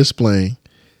 before you explain.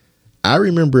 I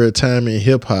remember a time in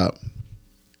hip hop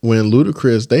when they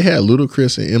had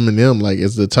Ludacris and Eminem like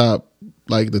as the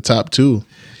top 2.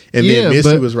 And then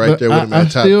Missy was right there with him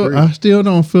at top 3. I still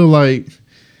don't feel like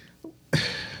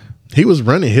He was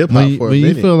running hip hop for a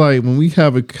minute. You feel like when we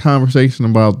have a conversation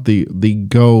about the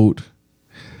GOAT,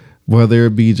 whether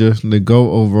it be just the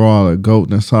GOAT overall or GOAT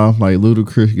in the South, like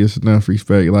Ludacris gets enough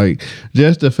respect. Like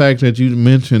just the fact that you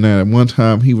mentioned that at one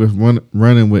time he was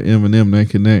running with Eminem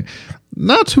neck and neck.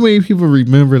 Not too many people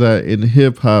remember that in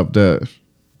hip hop that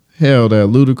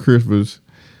Ludacris was,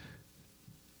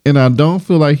 and I don't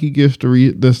feel like he gets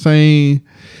the same.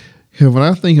 Because when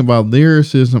I think about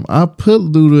lyricism, I put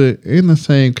Luda in the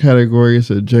same category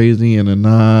as a Jay-Z and a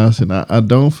Nas, and I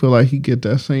don't feel like he get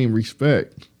that same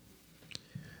respect.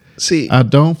 See, I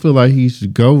don't feel like he's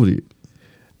goated.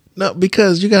 No,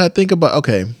 because you got to think about,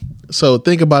 okay, so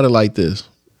think about it like this,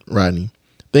 Rodney.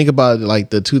 Think about it like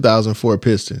the 2004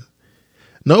 Pistons.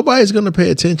 Nobody's going to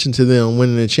pay attention to them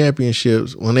winning the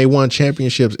championships when they won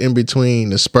championships in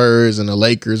between the Spurs and the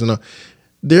Lakers and all.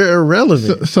 They're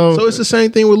irrelevant. So it's the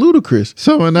same thing with Ludacris.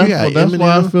 So and that's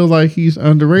why I feel like he's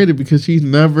underrated, because he's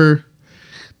never,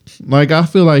 like, I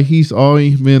feel like he's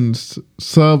always been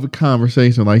sub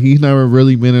conversation. Like he's never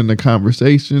really been in the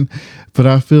conversation. But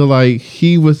I feel like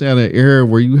he was at an era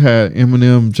where you had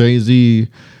Eminem, Jay-Z,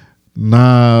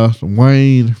 Nas,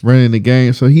 Wayne running the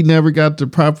game. So he never got the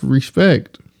proper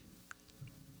respect.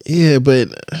 Yeah, but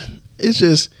it's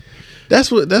just, that's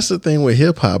the thing with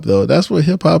hip hop though. That's what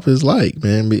hip hop is like,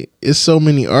 man. It's so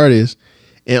many artists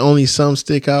and only some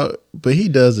stick out, but he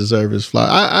does deserve his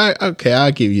flowers. Okay,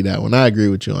 I'll give you that one. I agree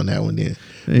with you on that one then.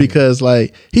 Yeah. Because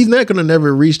like he's not gonna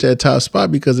never reach that top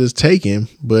spot because it's taken,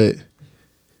 but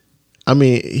I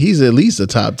mean he's at least a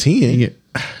top 10. Yeah.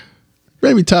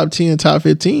 Maybe top 10, top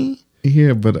 15.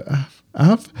 Yeah, but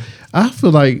I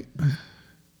feel like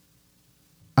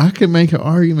I could make an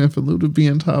argument for Luda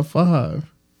being top 5.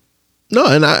 No,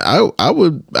 and I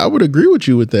would agree with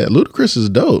you with that. Ludacris is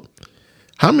dope.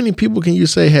 How many people can you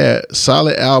say had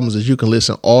solid albums that you can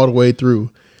listen all the way through?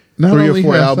 Not 3 or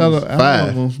 4 albums,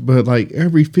 5, but like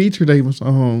every feature they was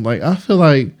on. Like I feel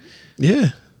like,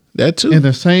 yeah, that too. In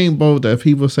the same boat that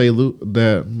people say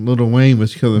that Lil Wayne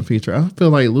was killing feature, I feel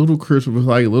like Ludacris was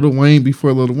like Lil Wayne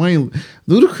before Lil Wayne.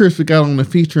 Ludacris got on the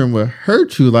feature and would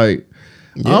hurt you like.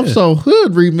 Yeah. I'm So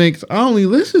Hood remix I only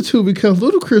listened to because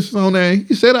Ludacris is on there.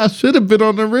 He said I should have been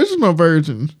on the original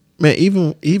version. Man,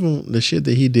 even the shit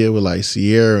that he did with like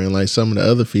Sierra and like some of the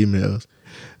other females.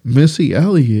 Missy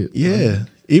Elliott. Yeah.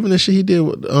 Even the shit he did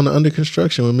on the Under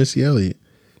Construction with Missy Elliott.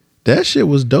 That shit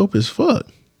was dope as fuck.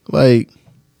 Like,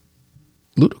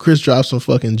 Ludacris dropped some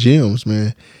fucking gems,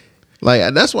 man.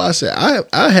 Like that's why I said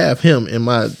I have him in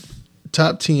my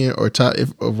top 10 or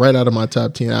right out of my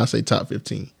top 10. I'll say top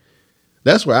 15.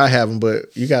 That's where I have him.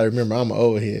 But you got to remember, I'm an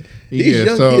old head. These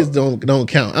young kids don't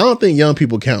count. I don't think young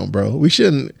people count, bro. We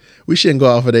shouldn't go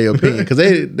off of their opinion because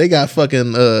they got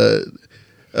fucking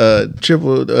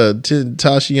triple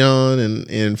Tashion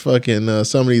and fucking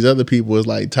some of these other people is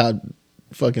like top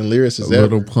fucking lyricists.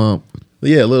 Little Pump.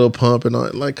 Yeah, Little Pump and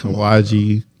all. Like, come on.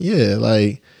 YG. Yeah,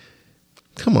 like,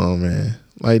 come on, man.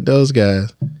 Like, those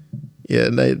guys. Yeah,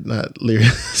 they not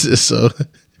lyricists. So,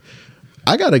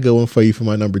 I got a good one for you for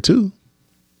my number 2.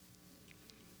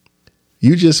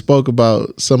 You just spoke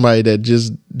about somebody that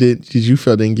just you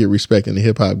felt didn't get respect in the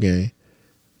hip hop game.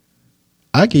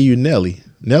 I give you Nelly.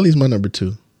 Nelly's my number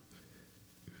 2.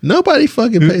 Nobody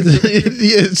fucking pays.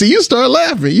 Yeah, so you start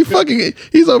laughing.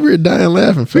 He's over here dying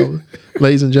laughing, fella.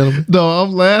 Ladies and gentlemen. No,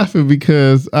 I'm laughing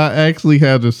because I actually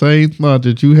had the same thought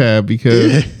that you had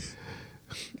because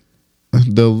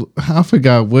I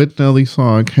forgot what Nelly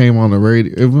song came on the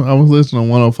radio. I was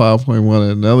listening on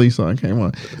 105.1 and Nelly song came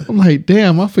on. I'm like,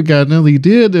 damn, I forgot Nelly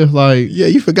did this. Like, yeah,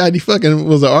 you forgot he fucking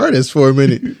was an artist for a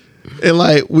minute. And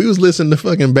like, we was listening to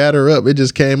fucking Batter Up. It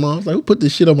just came on. I was like, who put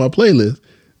this shit on my playlist?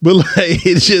 But like,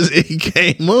 it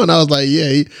came on. I was like,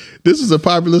 yeah, this was a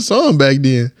popular song back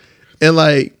then. And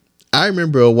like, I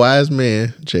remember a wise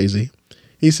man, Jay-Z,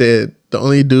 he said, the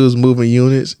only dudes moving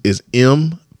units is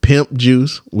Pimp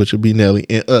Juice, which would be Nelly,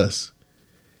 and us.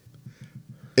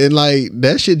 And like,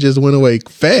 that shit just went away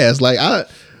fast. Like,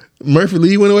 Murphy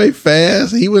Lee went away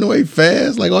fast. He went away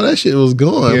fast. Like, all that shit was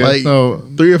gone. Yeah, like, so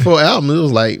 3 or 4 albums, it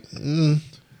was like,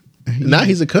 now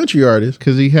he's a country artist.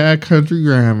 Because he had Country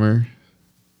Grammar.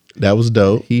 That was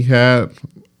dope.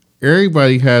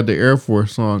 Everybody had the Air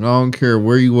Force song. I don't care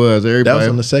where you was. Everybody. That was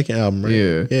on the second album, right?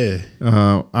 Yeah.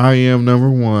 Yeah. I Am number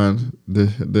 1.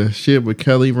 The shit with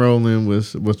Kelly Rowland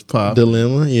was pop.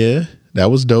 Dilemma, yeah.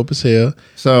 That was dope as hell.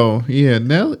 So yeah,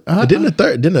 Nelly. Didn't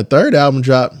the third album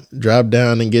drop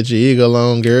down and Get Your Ego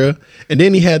On, Girl? And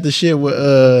then he had the shit with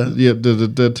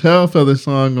the Tell Fella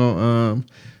song on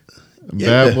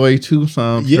Bad Boy 2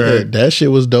 soundtrack. Yeah, that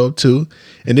shit was dope too.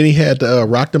 And then he had the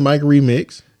Rock the Mic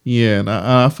remix. Yeah, and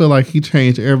I feel like he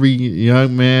changed every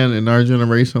young man in our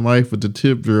generation life with the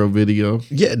Tip Drill video.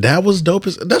 Yeah, that was dope.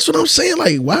 That's what I'm saying.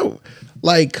 Like, why?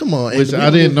 Like, come on. Which I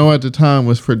didn't know at the time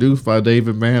was produced by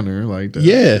David Banner. Like that.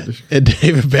 Yeah, and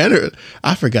David Banner.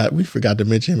 We forgot to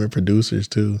mention him in producers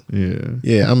too.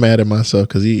 Yeah. I'm mad at myself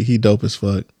because he dope as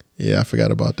fuck. Yeah, I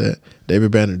forgot about that. David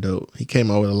Banner dope. He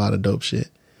came out with a lot of dope shit,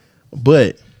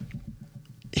 but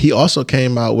he also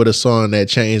came out with a song that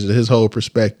changed his whole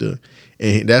perspective.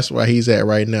 And that's where he's at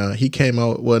right now. He came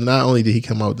out, well, not only did he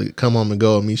come out with the Come Home and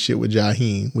Go with Me shit with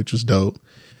Jaheim, which was dope,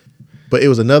 but it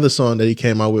was another song that he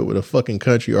came out with a fucking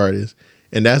country artist.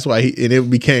 And that's why it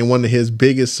became one of his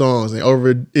biggest songs. And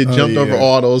it jumped over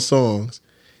all those songs.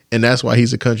 And that's why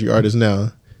he's a country artist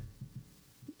now.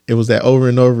 It was that Over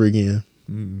and Over Again.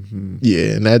 Mm-hmm.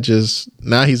 Yeah, and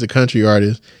now he's a country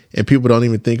artist. And people don't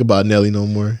even think about Nelly no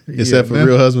more, except for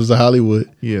Real Husbands of Hollywood.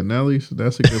 Yeah, Nelly,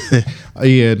 that's a good thing.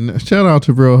 Yeah, shout out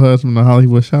to Real Husbands of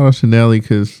Hollywood. Shout out to Nelly,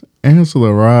 because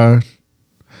Angela Rye,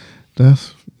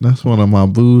 that's one of my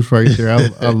boos right there.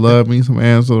 I love me some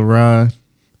Angela Rye.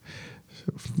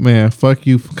 Man, fuck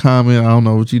you for comment. I don't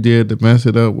know what you did to mess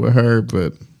it up with her,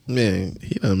 but man,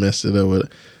 he done messed it up with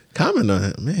comment on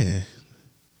it, man.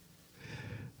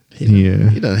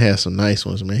 He done had some nice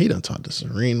ones, man. He done talked to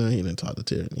Serena. He done talked to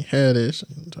Tiffany Haddish.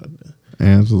 He done talked to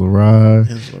Angela Rye,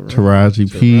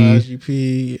 Taraji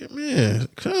P. Man,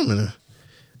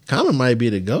 Common might be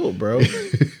the GOAT, bro.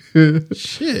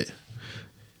 Shit.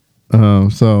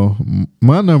 So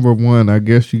my number 1, I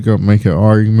guess you gonna make an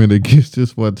argument against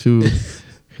this one too,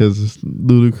 because it's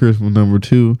Ludacris my number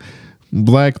 2.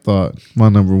 Black Thought, my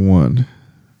number 1.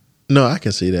 No, I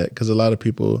can see that because a lot of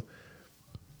people.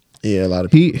 Yeah, a lot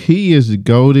of people. He is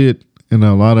goated in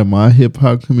a lot of my hip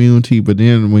hop community, but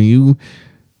then when you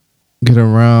get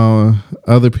around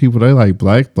other people, they like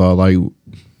Black Thought. Like,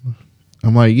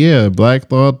 I'm like, yeah, Black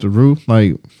Thought, The Roof.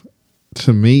 Like,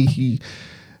 to me,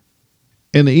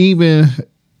 and even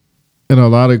in a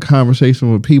lot of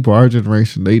conversation with people our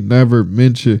generation, they never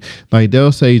mention, like,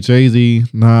 they'll say Jay-Z,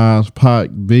 Nas, Pac,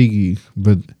 Biggie,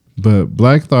 but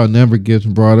Black Thought never gets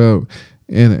brought up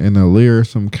in a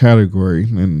lyricism category.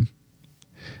 And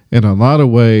in a lot of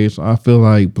ways, I feel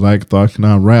like Black Thought can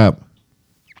out-rap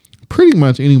pretty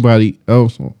much anybody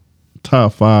else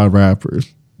top 5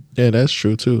 rappers. Yeah, that's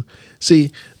true too.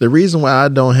 See, the reason why I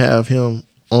don't have him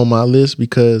on my list,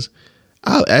 because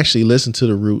I actually listen to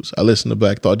the Roots. I listen to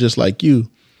Black Thought just like you.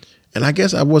 And I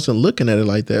guess I wasn't looking at it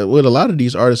like that. With a lot of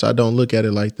these artists, I don't look at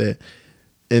it like that.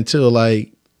 until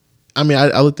like, I mean,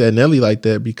 I looked at Nelly like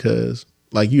that because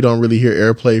like you don't really hear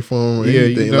airplay from him or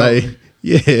anything. You know. Like,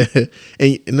 yeah,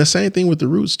 and the same thing with the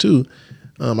Roots too.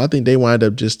 I think they wind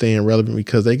up just staying relevant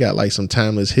because they got like some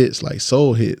timeless hits, like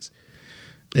soul hits.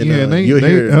 And,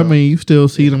 I mean, you still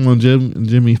see them on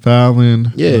Jimmy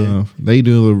Fallon. Yeah. They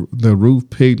do the roof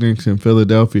picnics in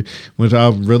Philadelphia, which I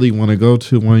really want to go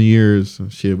to one year.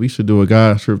 Shit, we should do a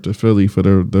guys trip to Philly for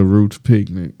the roots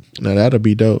picnic. Now that'll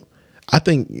be dope. I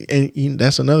think, and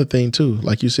that's another thing too.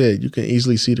 Like you said, you can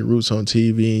easily see the Roots on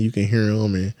TV and you can hear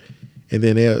them, and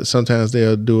then sometimes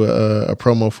they'll do a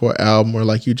promo for an album, or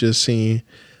like you just seen.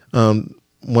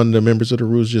 One of the members of the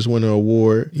Roots just won an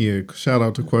award. Yeah, shout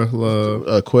out to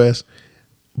Questlove. Quest.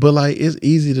 But like, it's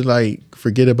easy to like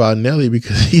forget about Nelly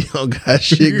because he don't got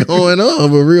shit going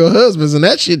on with Real Husbands, and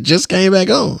that shit just came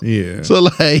back on. Yeah. So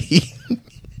like,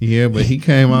 yeah, but he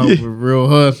came out with Real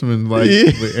Husbands, like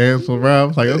with Ansel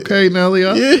Rob. Like, okay, Nelly.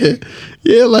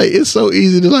 Yeah, like it's so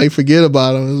easy to like forget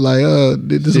about him. It's like,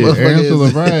 this motherfucker Ansel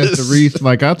and Ryan to reach.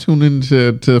 Like, I tune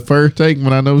into First Take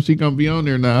when I know she gonna be on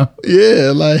there now.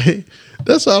 Yeah, like.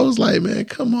 That's why I was like, man,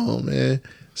 come on, man.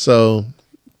 So,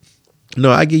 no,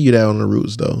 I give you that on the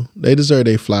Roots, though. They deserve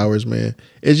their flowers, man.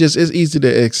 It's easy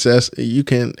to access. You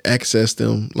can access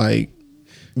them. Like,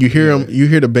 you hear them, you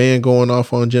hear the band going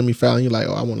off on Jimmy Fallon. You're like,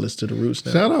 oh, I want to listen to the Roots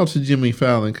now. Shout out to Jimmy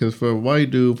Fallon, because for a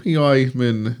white dude, he always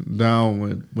been down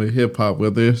with hip hop,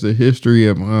 whether it's the history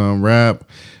of rap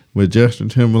with Justin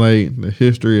Timberlake, the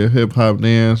history of hip hop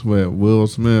dance with Will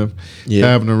Smith,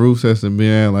 having the Roots as the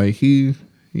band. Like, he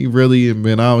really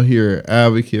been out here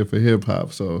advocate for hip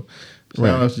hop. So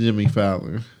shout out to Jimmy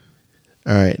Fallon.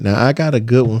 All right, now I got a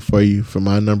good one for you for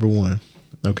my number one.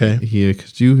 Okay. Yeah,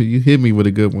 because you hit me with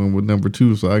a good one with number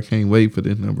 2, so I can't wait for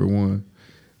this number 1.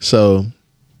 So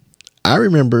I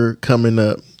remember coming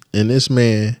up, and this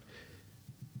man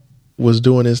was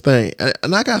doing his thing,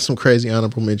 and I got some crazy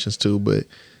honorable mentions too, but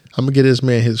I'm gonna give this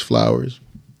man his flowers.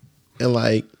 And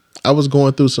like, I was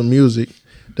going through some music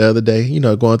the other day,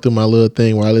 going through my little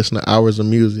thing where I listen to hours of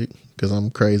music because I'm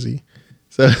crazy.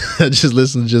 So I just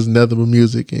listen to just nothing but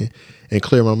music and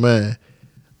clear my mind.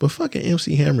 But fucking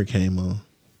MC Hammer came on.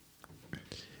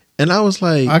 And I was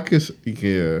like, like,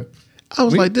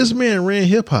 this man ran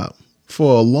hip hop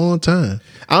for a long time.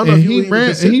 I don't know if he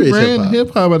ran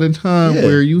hip hop at a time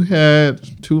where you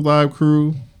had 2 Live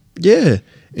Crew. Yeah.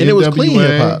 And it was clean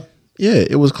hip hop. Yeah,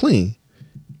 it was clean.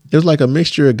 It was like a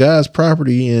mixture of God's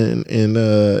property and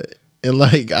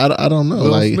like I don't know,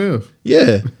 Will like Smith.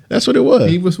 Yeah, that's what it was.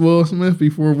 He was Will Smith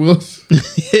before Will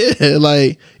Smith. Yeah,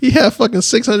 like he had fucking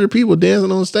 600 people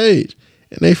dancing on stage,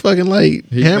 and they fucking like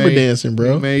dancing,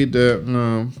 bro. He made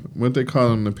the what they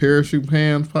call them, the parachute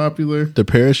pants popular. The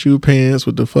parachute pants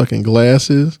with the fucking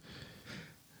glasses.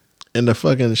 And the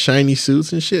fucking shiny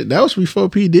suits and shit. That was before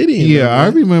P. Diddy. Yeah, I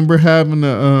remember having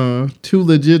the Too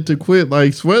Legit to Quit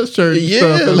like sweatshirt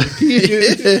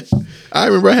and stuff. I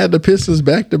remember I had the Pistons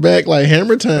back to back like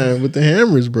Hammer Time with the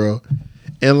Hammers, bro.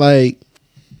 And like,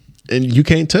 and you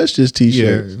can't touch this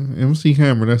t-shirt. Yeah, MC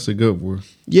Hammer, that's a good one.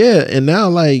 Yeah, and now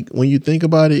like when you think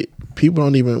about it, people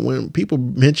don't even, when people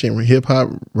mention hip hop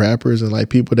rappers and like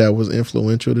people that was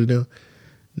influential to them,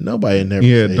 nobody never.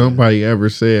 Yeah, nobody ever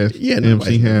said. Yeah,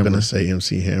 MC Hammer. Gonna say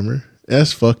MC Hammer.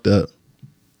 That's fucked up.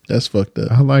 That's fucked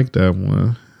up. I like that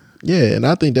one. Yeah, and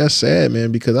I think that's sad,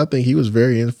 man, because I think he was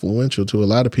very influential to a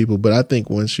lot of people. But I think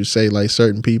once you say like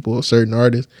certain people, certain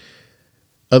artists,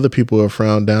 other people are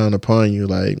frowned down upon you.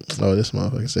 Like, oh, this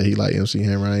motherfucker said he like MC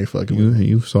Hammer. I ain't fucking with him.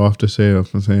 You soft as hell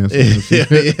for saying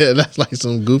something. Yeah, that's like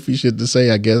some goofy shit to say,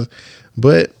 I guess.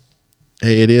 But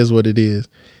hey, it is what it is.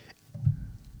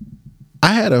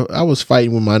 I was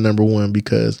fighting with my number 1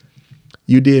 because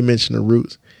you did mention the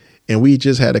Roots, and we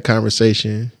just had a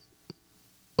conversation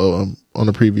on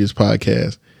the previous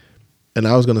podcast, and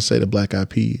I was gonna say the Black Eyed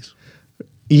Peas.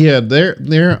 Yeah,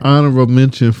 they're honorable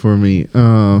mention for me.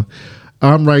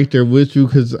 I'm right there with you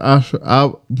because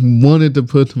I wanted to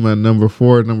put them at number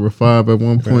 4, number 5 at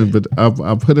one point, but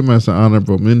I put them as an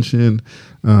honorable mention.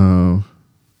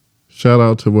 Shout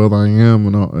out to Will I Am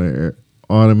and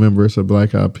all the members of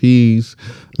Black Eyed Peas.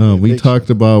 We talked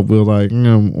about Will I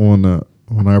Am on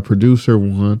our producer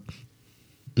one.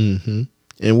 Mm-hmm.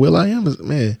 And Will I Am is,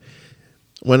 man,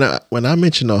 when I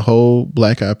mention the whole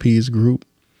Black Eyed Peas group,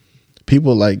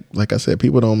 people like I said,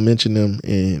 people don't mention them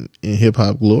in hip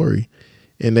hop glory,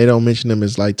 and they don't mention them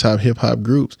as like top hip hop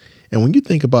groups. And when you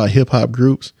think about hip hop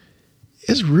groups,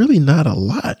 it's really not a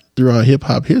lot throughout hip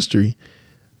hop history.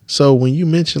 So when you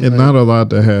mention, and not a lot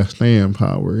that has staying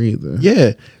power either.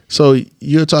 Yeah. So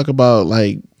you'll talk about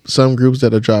like some groups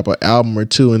that'll drop an album or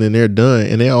two and then they're done,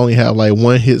 and they only have like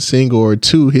one hit single or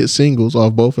two hit singles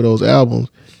off both of those albums,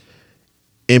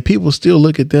 and people still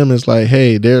look at them as like,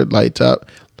 hey, they're like top.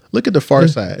 Look at the Far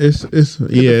Side.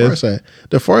 The Far Side.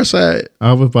 The Far Side.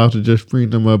 I was about to just bring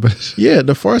them up. Yeah,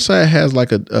 the Far Side has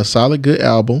like a solid good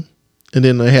album, and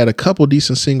then they had a couple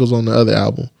decent singles on the other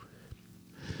album.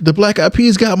 The Black Eyed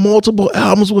Peas got multiple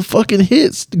albums with fucking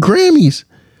hits, Grammys,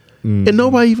 and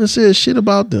nobody even says shit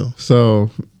about them. So,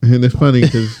 and it's funny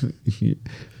because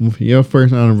your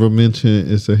first honorable mention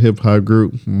is a hip hop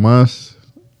group. My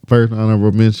first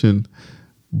honorable mention,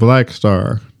 Black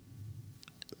Star.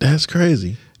 That's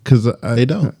crazy. Because they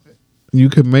don't. You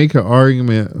could make an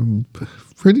argument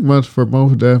pretty much for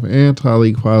Mos Def and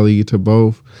Talib Kweli to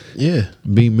both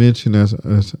be mentioned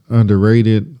as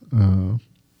underrated.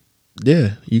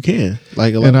 Yeah, you can.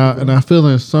 Like a lot and I feel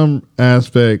in some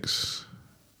aspects,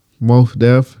 Mos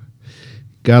Def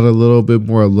got a little bit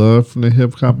more love from the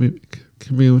hip hop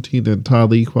community than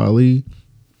Talib Kweli.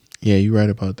 Yeah, you're right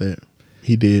about that.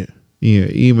 He did. Yeah,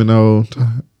 even though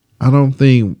I don't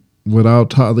think without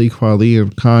Talib Kweli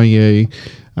and Kanye,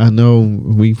 I know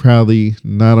we probably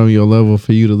not on your level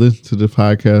for you to listen to the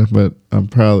podcast, but I'm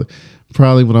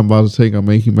probably what I'm about to take, I'll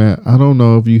make you mad. I don't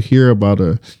know if you hear about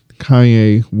a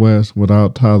Kanye West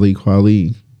without Talib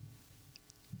Kweli.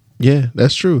 Yeah,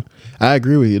 that's true. I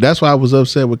agree with you. That's why I was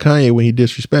upset with Kanye when he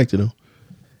disrespected him.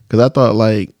 Because I thought,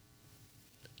 like,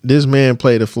 this man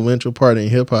played a influential part in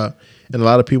hip hop, and a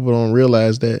lot of people don't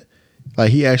realize that.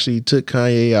 Like, he actually took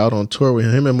Kanye out on tour with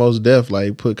him. Him and Mos Def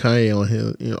like put Kanye on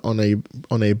him, you know,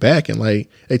 on their back, and like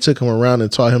they took him around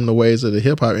and taught him the ways of the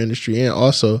hip hop industry. And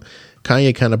also,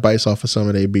 Kanye kind of bites off of some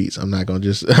of their beats. I'm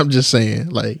just saying,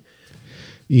 like,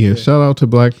 yeah. Shout out to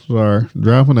Black Star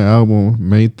dropping the album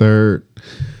May 3rd.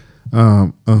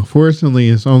 Unfortunately,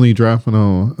 it's only dropping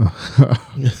on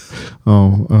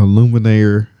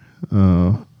Luminaire,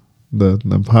 the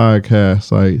podcast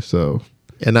site. So.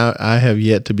 And I have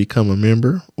yet to become a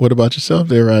member. What about yourself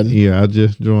there, Rodney? Yeah, I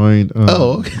just joined.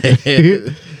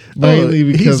 Okay. Mainly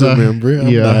because he's a member.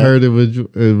 I heard it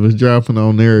was dropping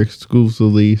on there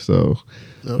exclusively. So,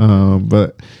 okay.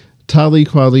 But Talib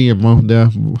Kweli and Mos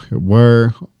Def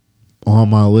were on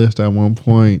my list at one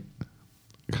point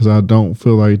because I don't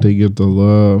feel like they get the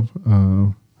love.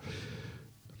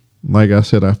 Like I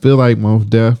said, I feel like Mos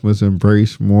Def was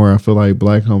embraced more. I feel like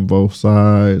Black on Both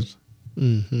Sides.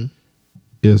 Mm-hmm.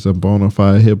 It's a bona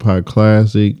fide hip hop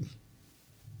classic.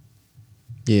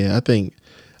 Yeah, I think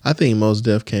Mos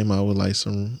Def came out with like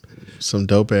some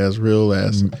dope ass, real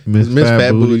ass Miss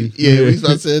Fat Booty. Yeah, we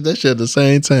said that shit at the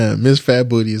same time. Miss Fat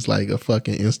Booty is like a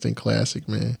fucking instant classic,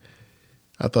 man.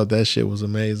 I thought that shit was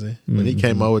amazing when he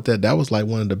came out with that. That was like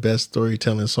one of the best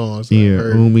storytelling songs I've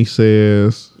heard. Umi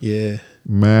Says. Yeah,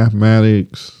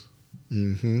 Mathematics.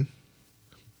 Mm-hmm.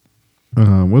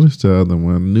 What is the other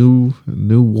one? New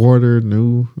Water.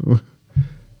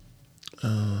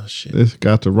 Oh shit! It's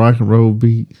got the rock and roll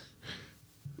beat.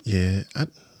 Yeah,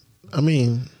 I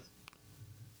mean,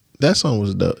 that song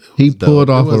was dope. He pulled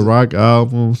off a rock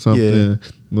album, something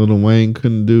Lil Wayne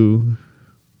couldn't do.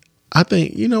 I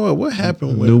think, you know what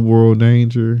happened when New World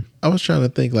Danger. I was trying to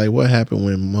think like what happened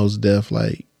when Mos Def,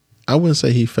 like, I wouldn't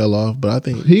say he fell off, but I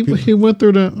think he went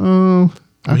through the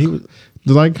he was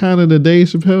like kind of the Dave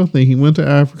Chappelle thing. He went to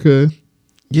Africa.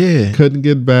 Yeah. Couldn't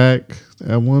get back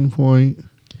at one point.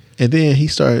 And then he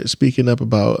started speaking up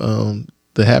about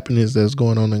the happenings that's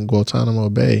going on in Guantanamo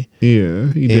Bay.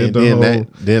 Yeah, he did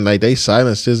then like they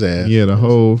silenced his ass. Yeah, the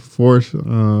whole force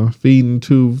feeding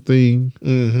tube thing.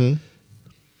 Mm-hmm.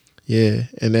 Yeah,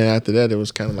 and then after that, it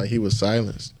was kind of like he was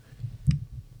silenced.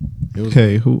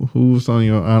 Okay, who's on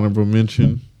your honorable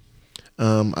mention?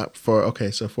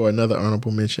 For another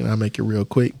honorable mention, I'll make it real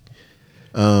quick.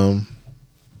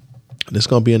 This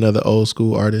gonna be another old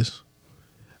school artist,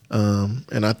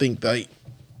 and I think that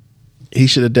he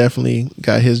should have definitely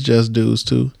got his just dues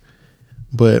too.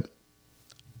 But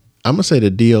I'm gonna say the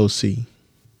DOC.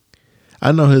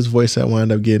 I know his voice had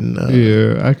wound up getting.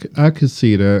 I could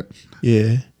see that.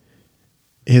 Yeah,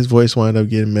 his voice wound up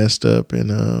getting messed up,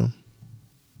 and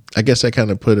I guess that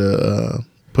kind of put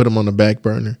him on the back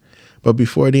burner. But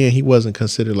before then, he wasn't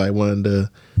considered like one of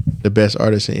the best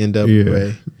artists in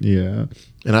NWA. Yeah.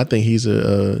 And I think he's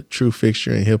a true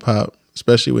fixture in hip hop,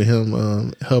 especially with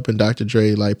him helping Dr.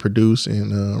 Dre like produce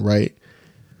and write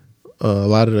a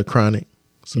lot of the Chronic.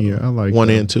 So yeah, I like 1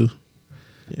 that. and 2.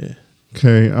 Yeah.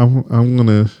 Okay, I'm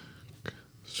gonna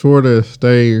sort of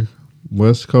stay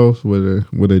West Coast with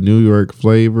a New York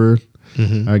flavor,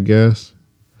 I guess.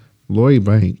 Lloyd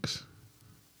Banks.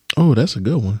 Oh, that's a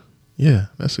good one. Yeah,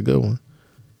 that's a good one.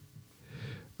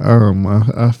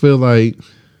 I feel like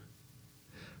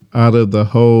out of the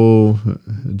whole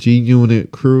G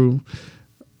Unit crew,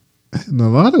 in a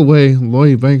lot of ways,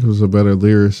 Lloyd Banks was a better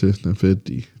lyricist than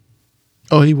 50.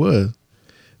 Oh, he was.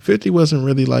 50 wasn't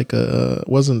really like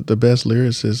wasn't the best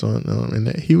lyricist on and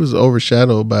that. He was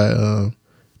overshadowed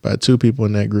by two people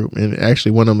in that group, and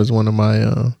actually one of them is one of my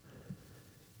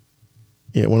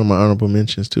honorable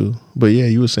mentions too. But yeah,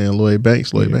 you were saying Lloyd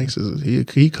Banks. Lloyd Banks is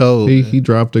he cold. He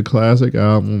dropped a classic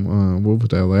album. What was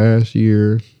that, last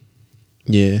year?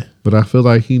 Yeah, but I feel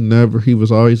like he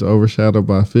was always overshadowed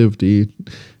by 50,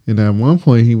 and at one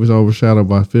point he was overshadowed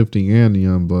by 50 and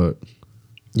Young Buck.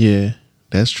 Yeah,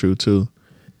 that's true too.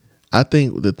 I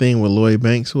think the thing with Lloyd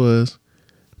Banks was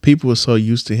people were so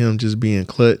used to him just being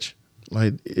clutch.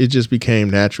 Like, it just became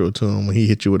natural to him when he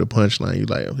hit you with a punchline. You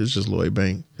like, oh, it's just Lloyd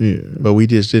Banks. Yeah. But we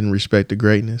just didn't respect the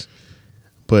greatness.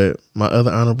 But my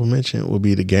other honorable mention would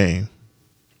be The Game.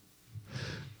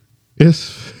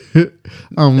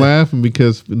 I'm laughing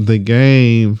because The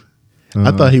Game.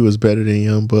 I thought he was better than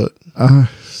Young Buck.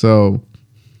 So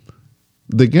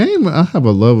The Game, I have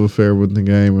a love affair with The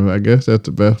Game, and I guess that's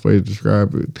the best way to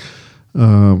describe it.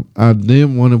 I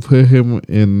didn't want to put him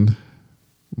in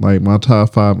like my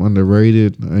top 5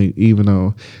 underrated, even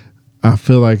though I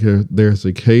feel like there's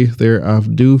a case there. I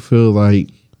do feel like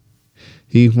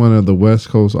he's one of the West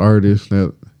Coast artists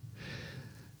that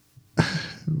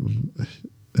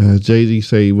Jay-Z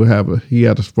say he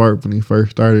had a spark when he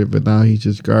first started, but now he's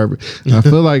just garbage. I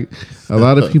feel like a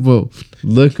lot of people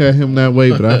look at him that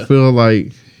way, but I feel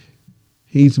like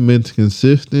he's been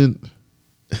consistent.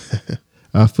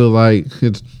 I feel like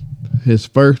his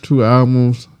first 2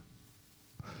 albums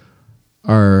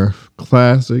are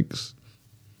classics.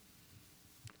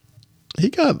 I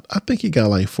think he got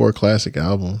like 4 classic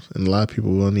albums, and a lot of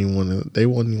people won't even want to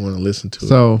listen to it.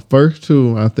 So first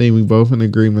 2, I think we both in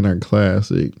agreement, are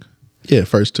classic. Yeah,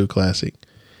 first 2 classic.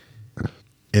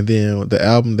 And then the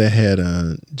album that had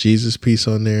Jesus Piece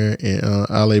on there and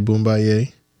Ale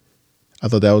Boombaye, I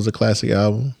thought that was a classic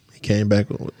album. He came back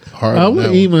hard. I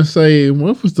would even say,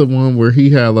 what was the one where he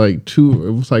had like 2?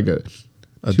 It was like a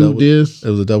 2 discs. It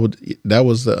was a double. That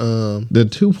was the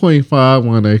 2.5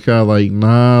 one that got like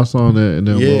Nas on it and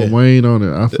then Lil Wayne on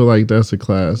it. I feel like that's a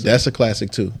classic. That's a classic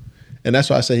too, and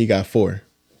that's why I say he got 4,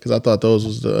 because I thought those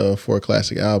was the 4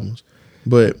 classic albums.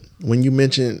 But when you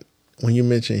mention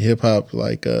hip hop,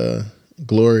 like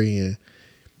Glory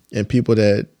and people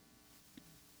that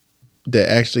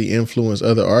actually influence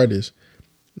other artists,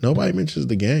 nobody mentions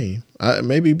The Game.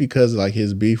 Maybe because like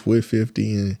his beef with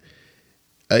 50 and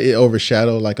it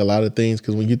overshadowed like a lot of things.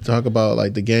 Because when you talk about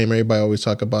like The Game, everybody always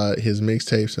talk about his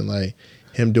mixtapes and like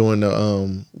him doing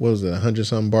the what was it,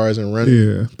 100-something bars and running.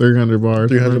 Yeah, 300 bars.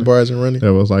 300 bars and running.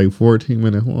 That was like 14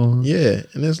 minutes long. Yeah,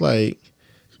 and it's like,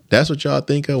 that's what y'all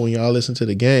think of when y'all listen to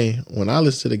The Game. When I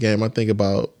listen to The Game, I think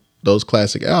about those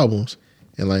classic albums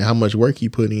and like how much work he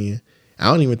put in. I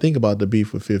don't even think about the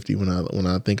beef with 50 when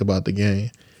I think about The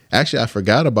Game. Actually, I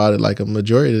forgot about it like a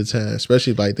majority of the time,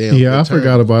 especially like I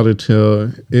forgot about it till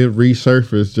it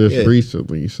resurfaced just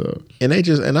recently. So and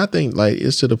I think like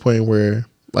it's to the point where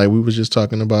like we was just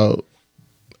talking about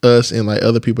us and like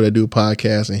other people that do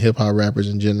podcasts and hip hop rappers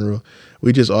in general.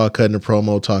 We just all cutting a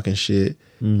promo talking shit.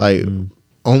 Mm-hmm. Like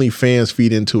only fans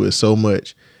feed into it so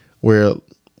much where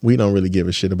we don't really give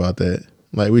a shit about that.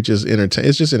 Like we just entertain.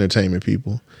 It's just entertainment,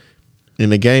 people. And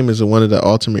The Game is one of the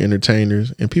ultimate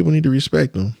entertainers, and people need to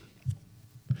respect them.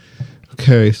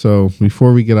 Okay, so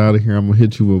before we get out of here, I'm gonna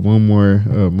hit you with one more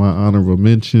of my honorable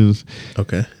mentions.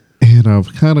 Okay. And I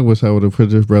kind of wish I would have put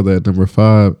this brother at number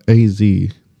 5, AZ.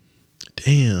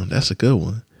 Damn, that's a good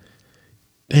one.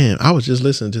 Damn, I was just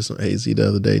listening to some AZ the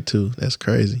other day too. That's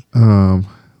crazy.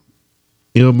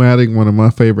 Illmatic, one of my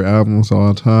favorite albums of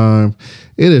all time.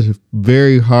 It is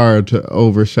very hard to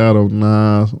overshadow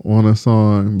Nas on a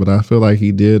song, but I feel like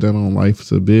he did that on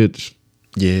Life's a Bitch.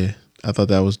 Yeah, I thought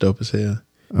that was dope as hell.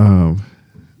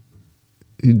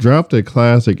 He dropped a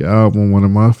classic album, one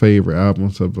of my favorite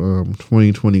albums of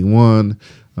 2021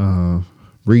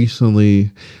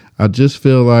 recently. I just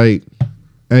feel like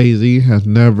AZ has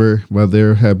never, but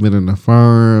there have been in the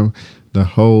firm, the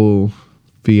whole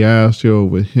fiasco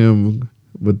with him,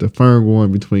 with the firm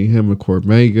going between him and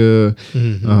Cormega.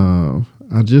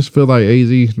 Mm-hmm. I just feel like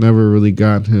AZ never really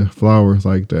gotten his flowers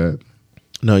like that.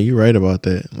 No, you're right about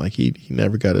that. Like he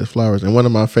never got his flowers. And one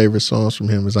of my favorite songs from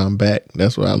him is I'm Back.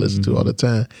 That's what I listen to all the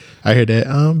time. I hear that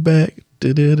I'm back.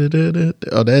 Da-da-da-da-da.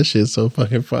 Oh, that shit's so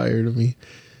fucking fire to me.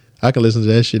 I can listen to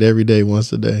that shit every day,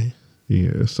 once a day.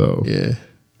 Yeah, so yeah.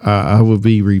 I would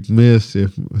be remiss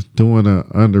if doing an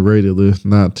underrated list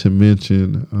not to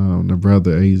mention the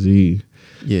brother AZ.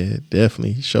 Yeah,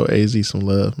 definitely show AZ some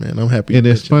love, man. I'm happy. And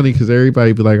it's funny because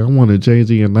everybody be like, I want a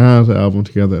Jay-Z and Nas album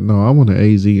together. No, I want an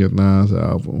AZ and Nas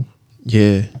album.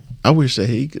 Yeah, I wish that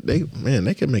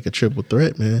they could make a triple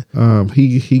threat, man.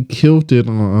 He killed it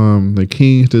on the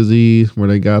King's Disease where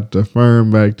they got the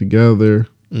firm back together.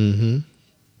 Mm-hmm.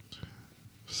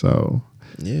 So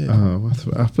yeah,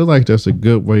 I feel like that's a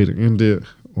good way to end it.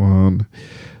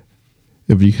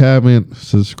 If you haven't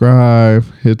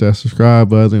subscribed, hit that subscribe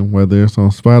button, whether it's on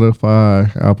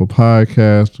Spotify, Apple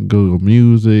Podcasts, Google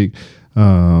Music.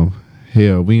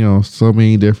 Hell, we on so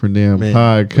many different damn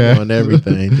podcasts. On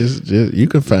everything. just you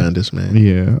can find us, man.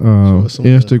 Yeah.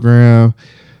 Instagram,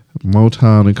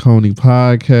 Motown and Coney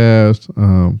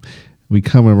Podcast. We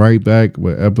coming right back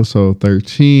with episode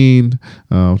 13.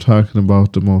 Talking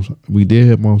about we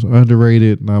did most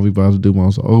underrated. Now we about to do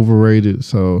most overrated.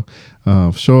 So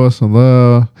show us some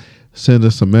love. Send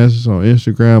us some messages on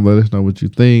Instagram. Let us know what you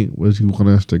think, what you want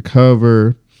us to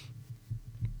cover.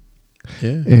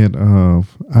 Yeah. And I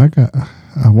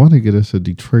want to get us a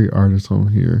Detroit artist on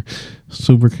here.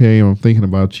 Super K, I'm thinking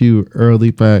about you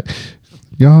early back.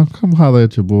 Y'all come holler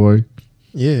at your boy.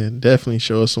 Yeah, definitely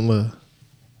show us some love.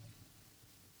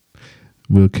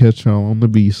 We'll catch y'all on the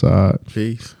B side.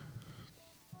 Peace.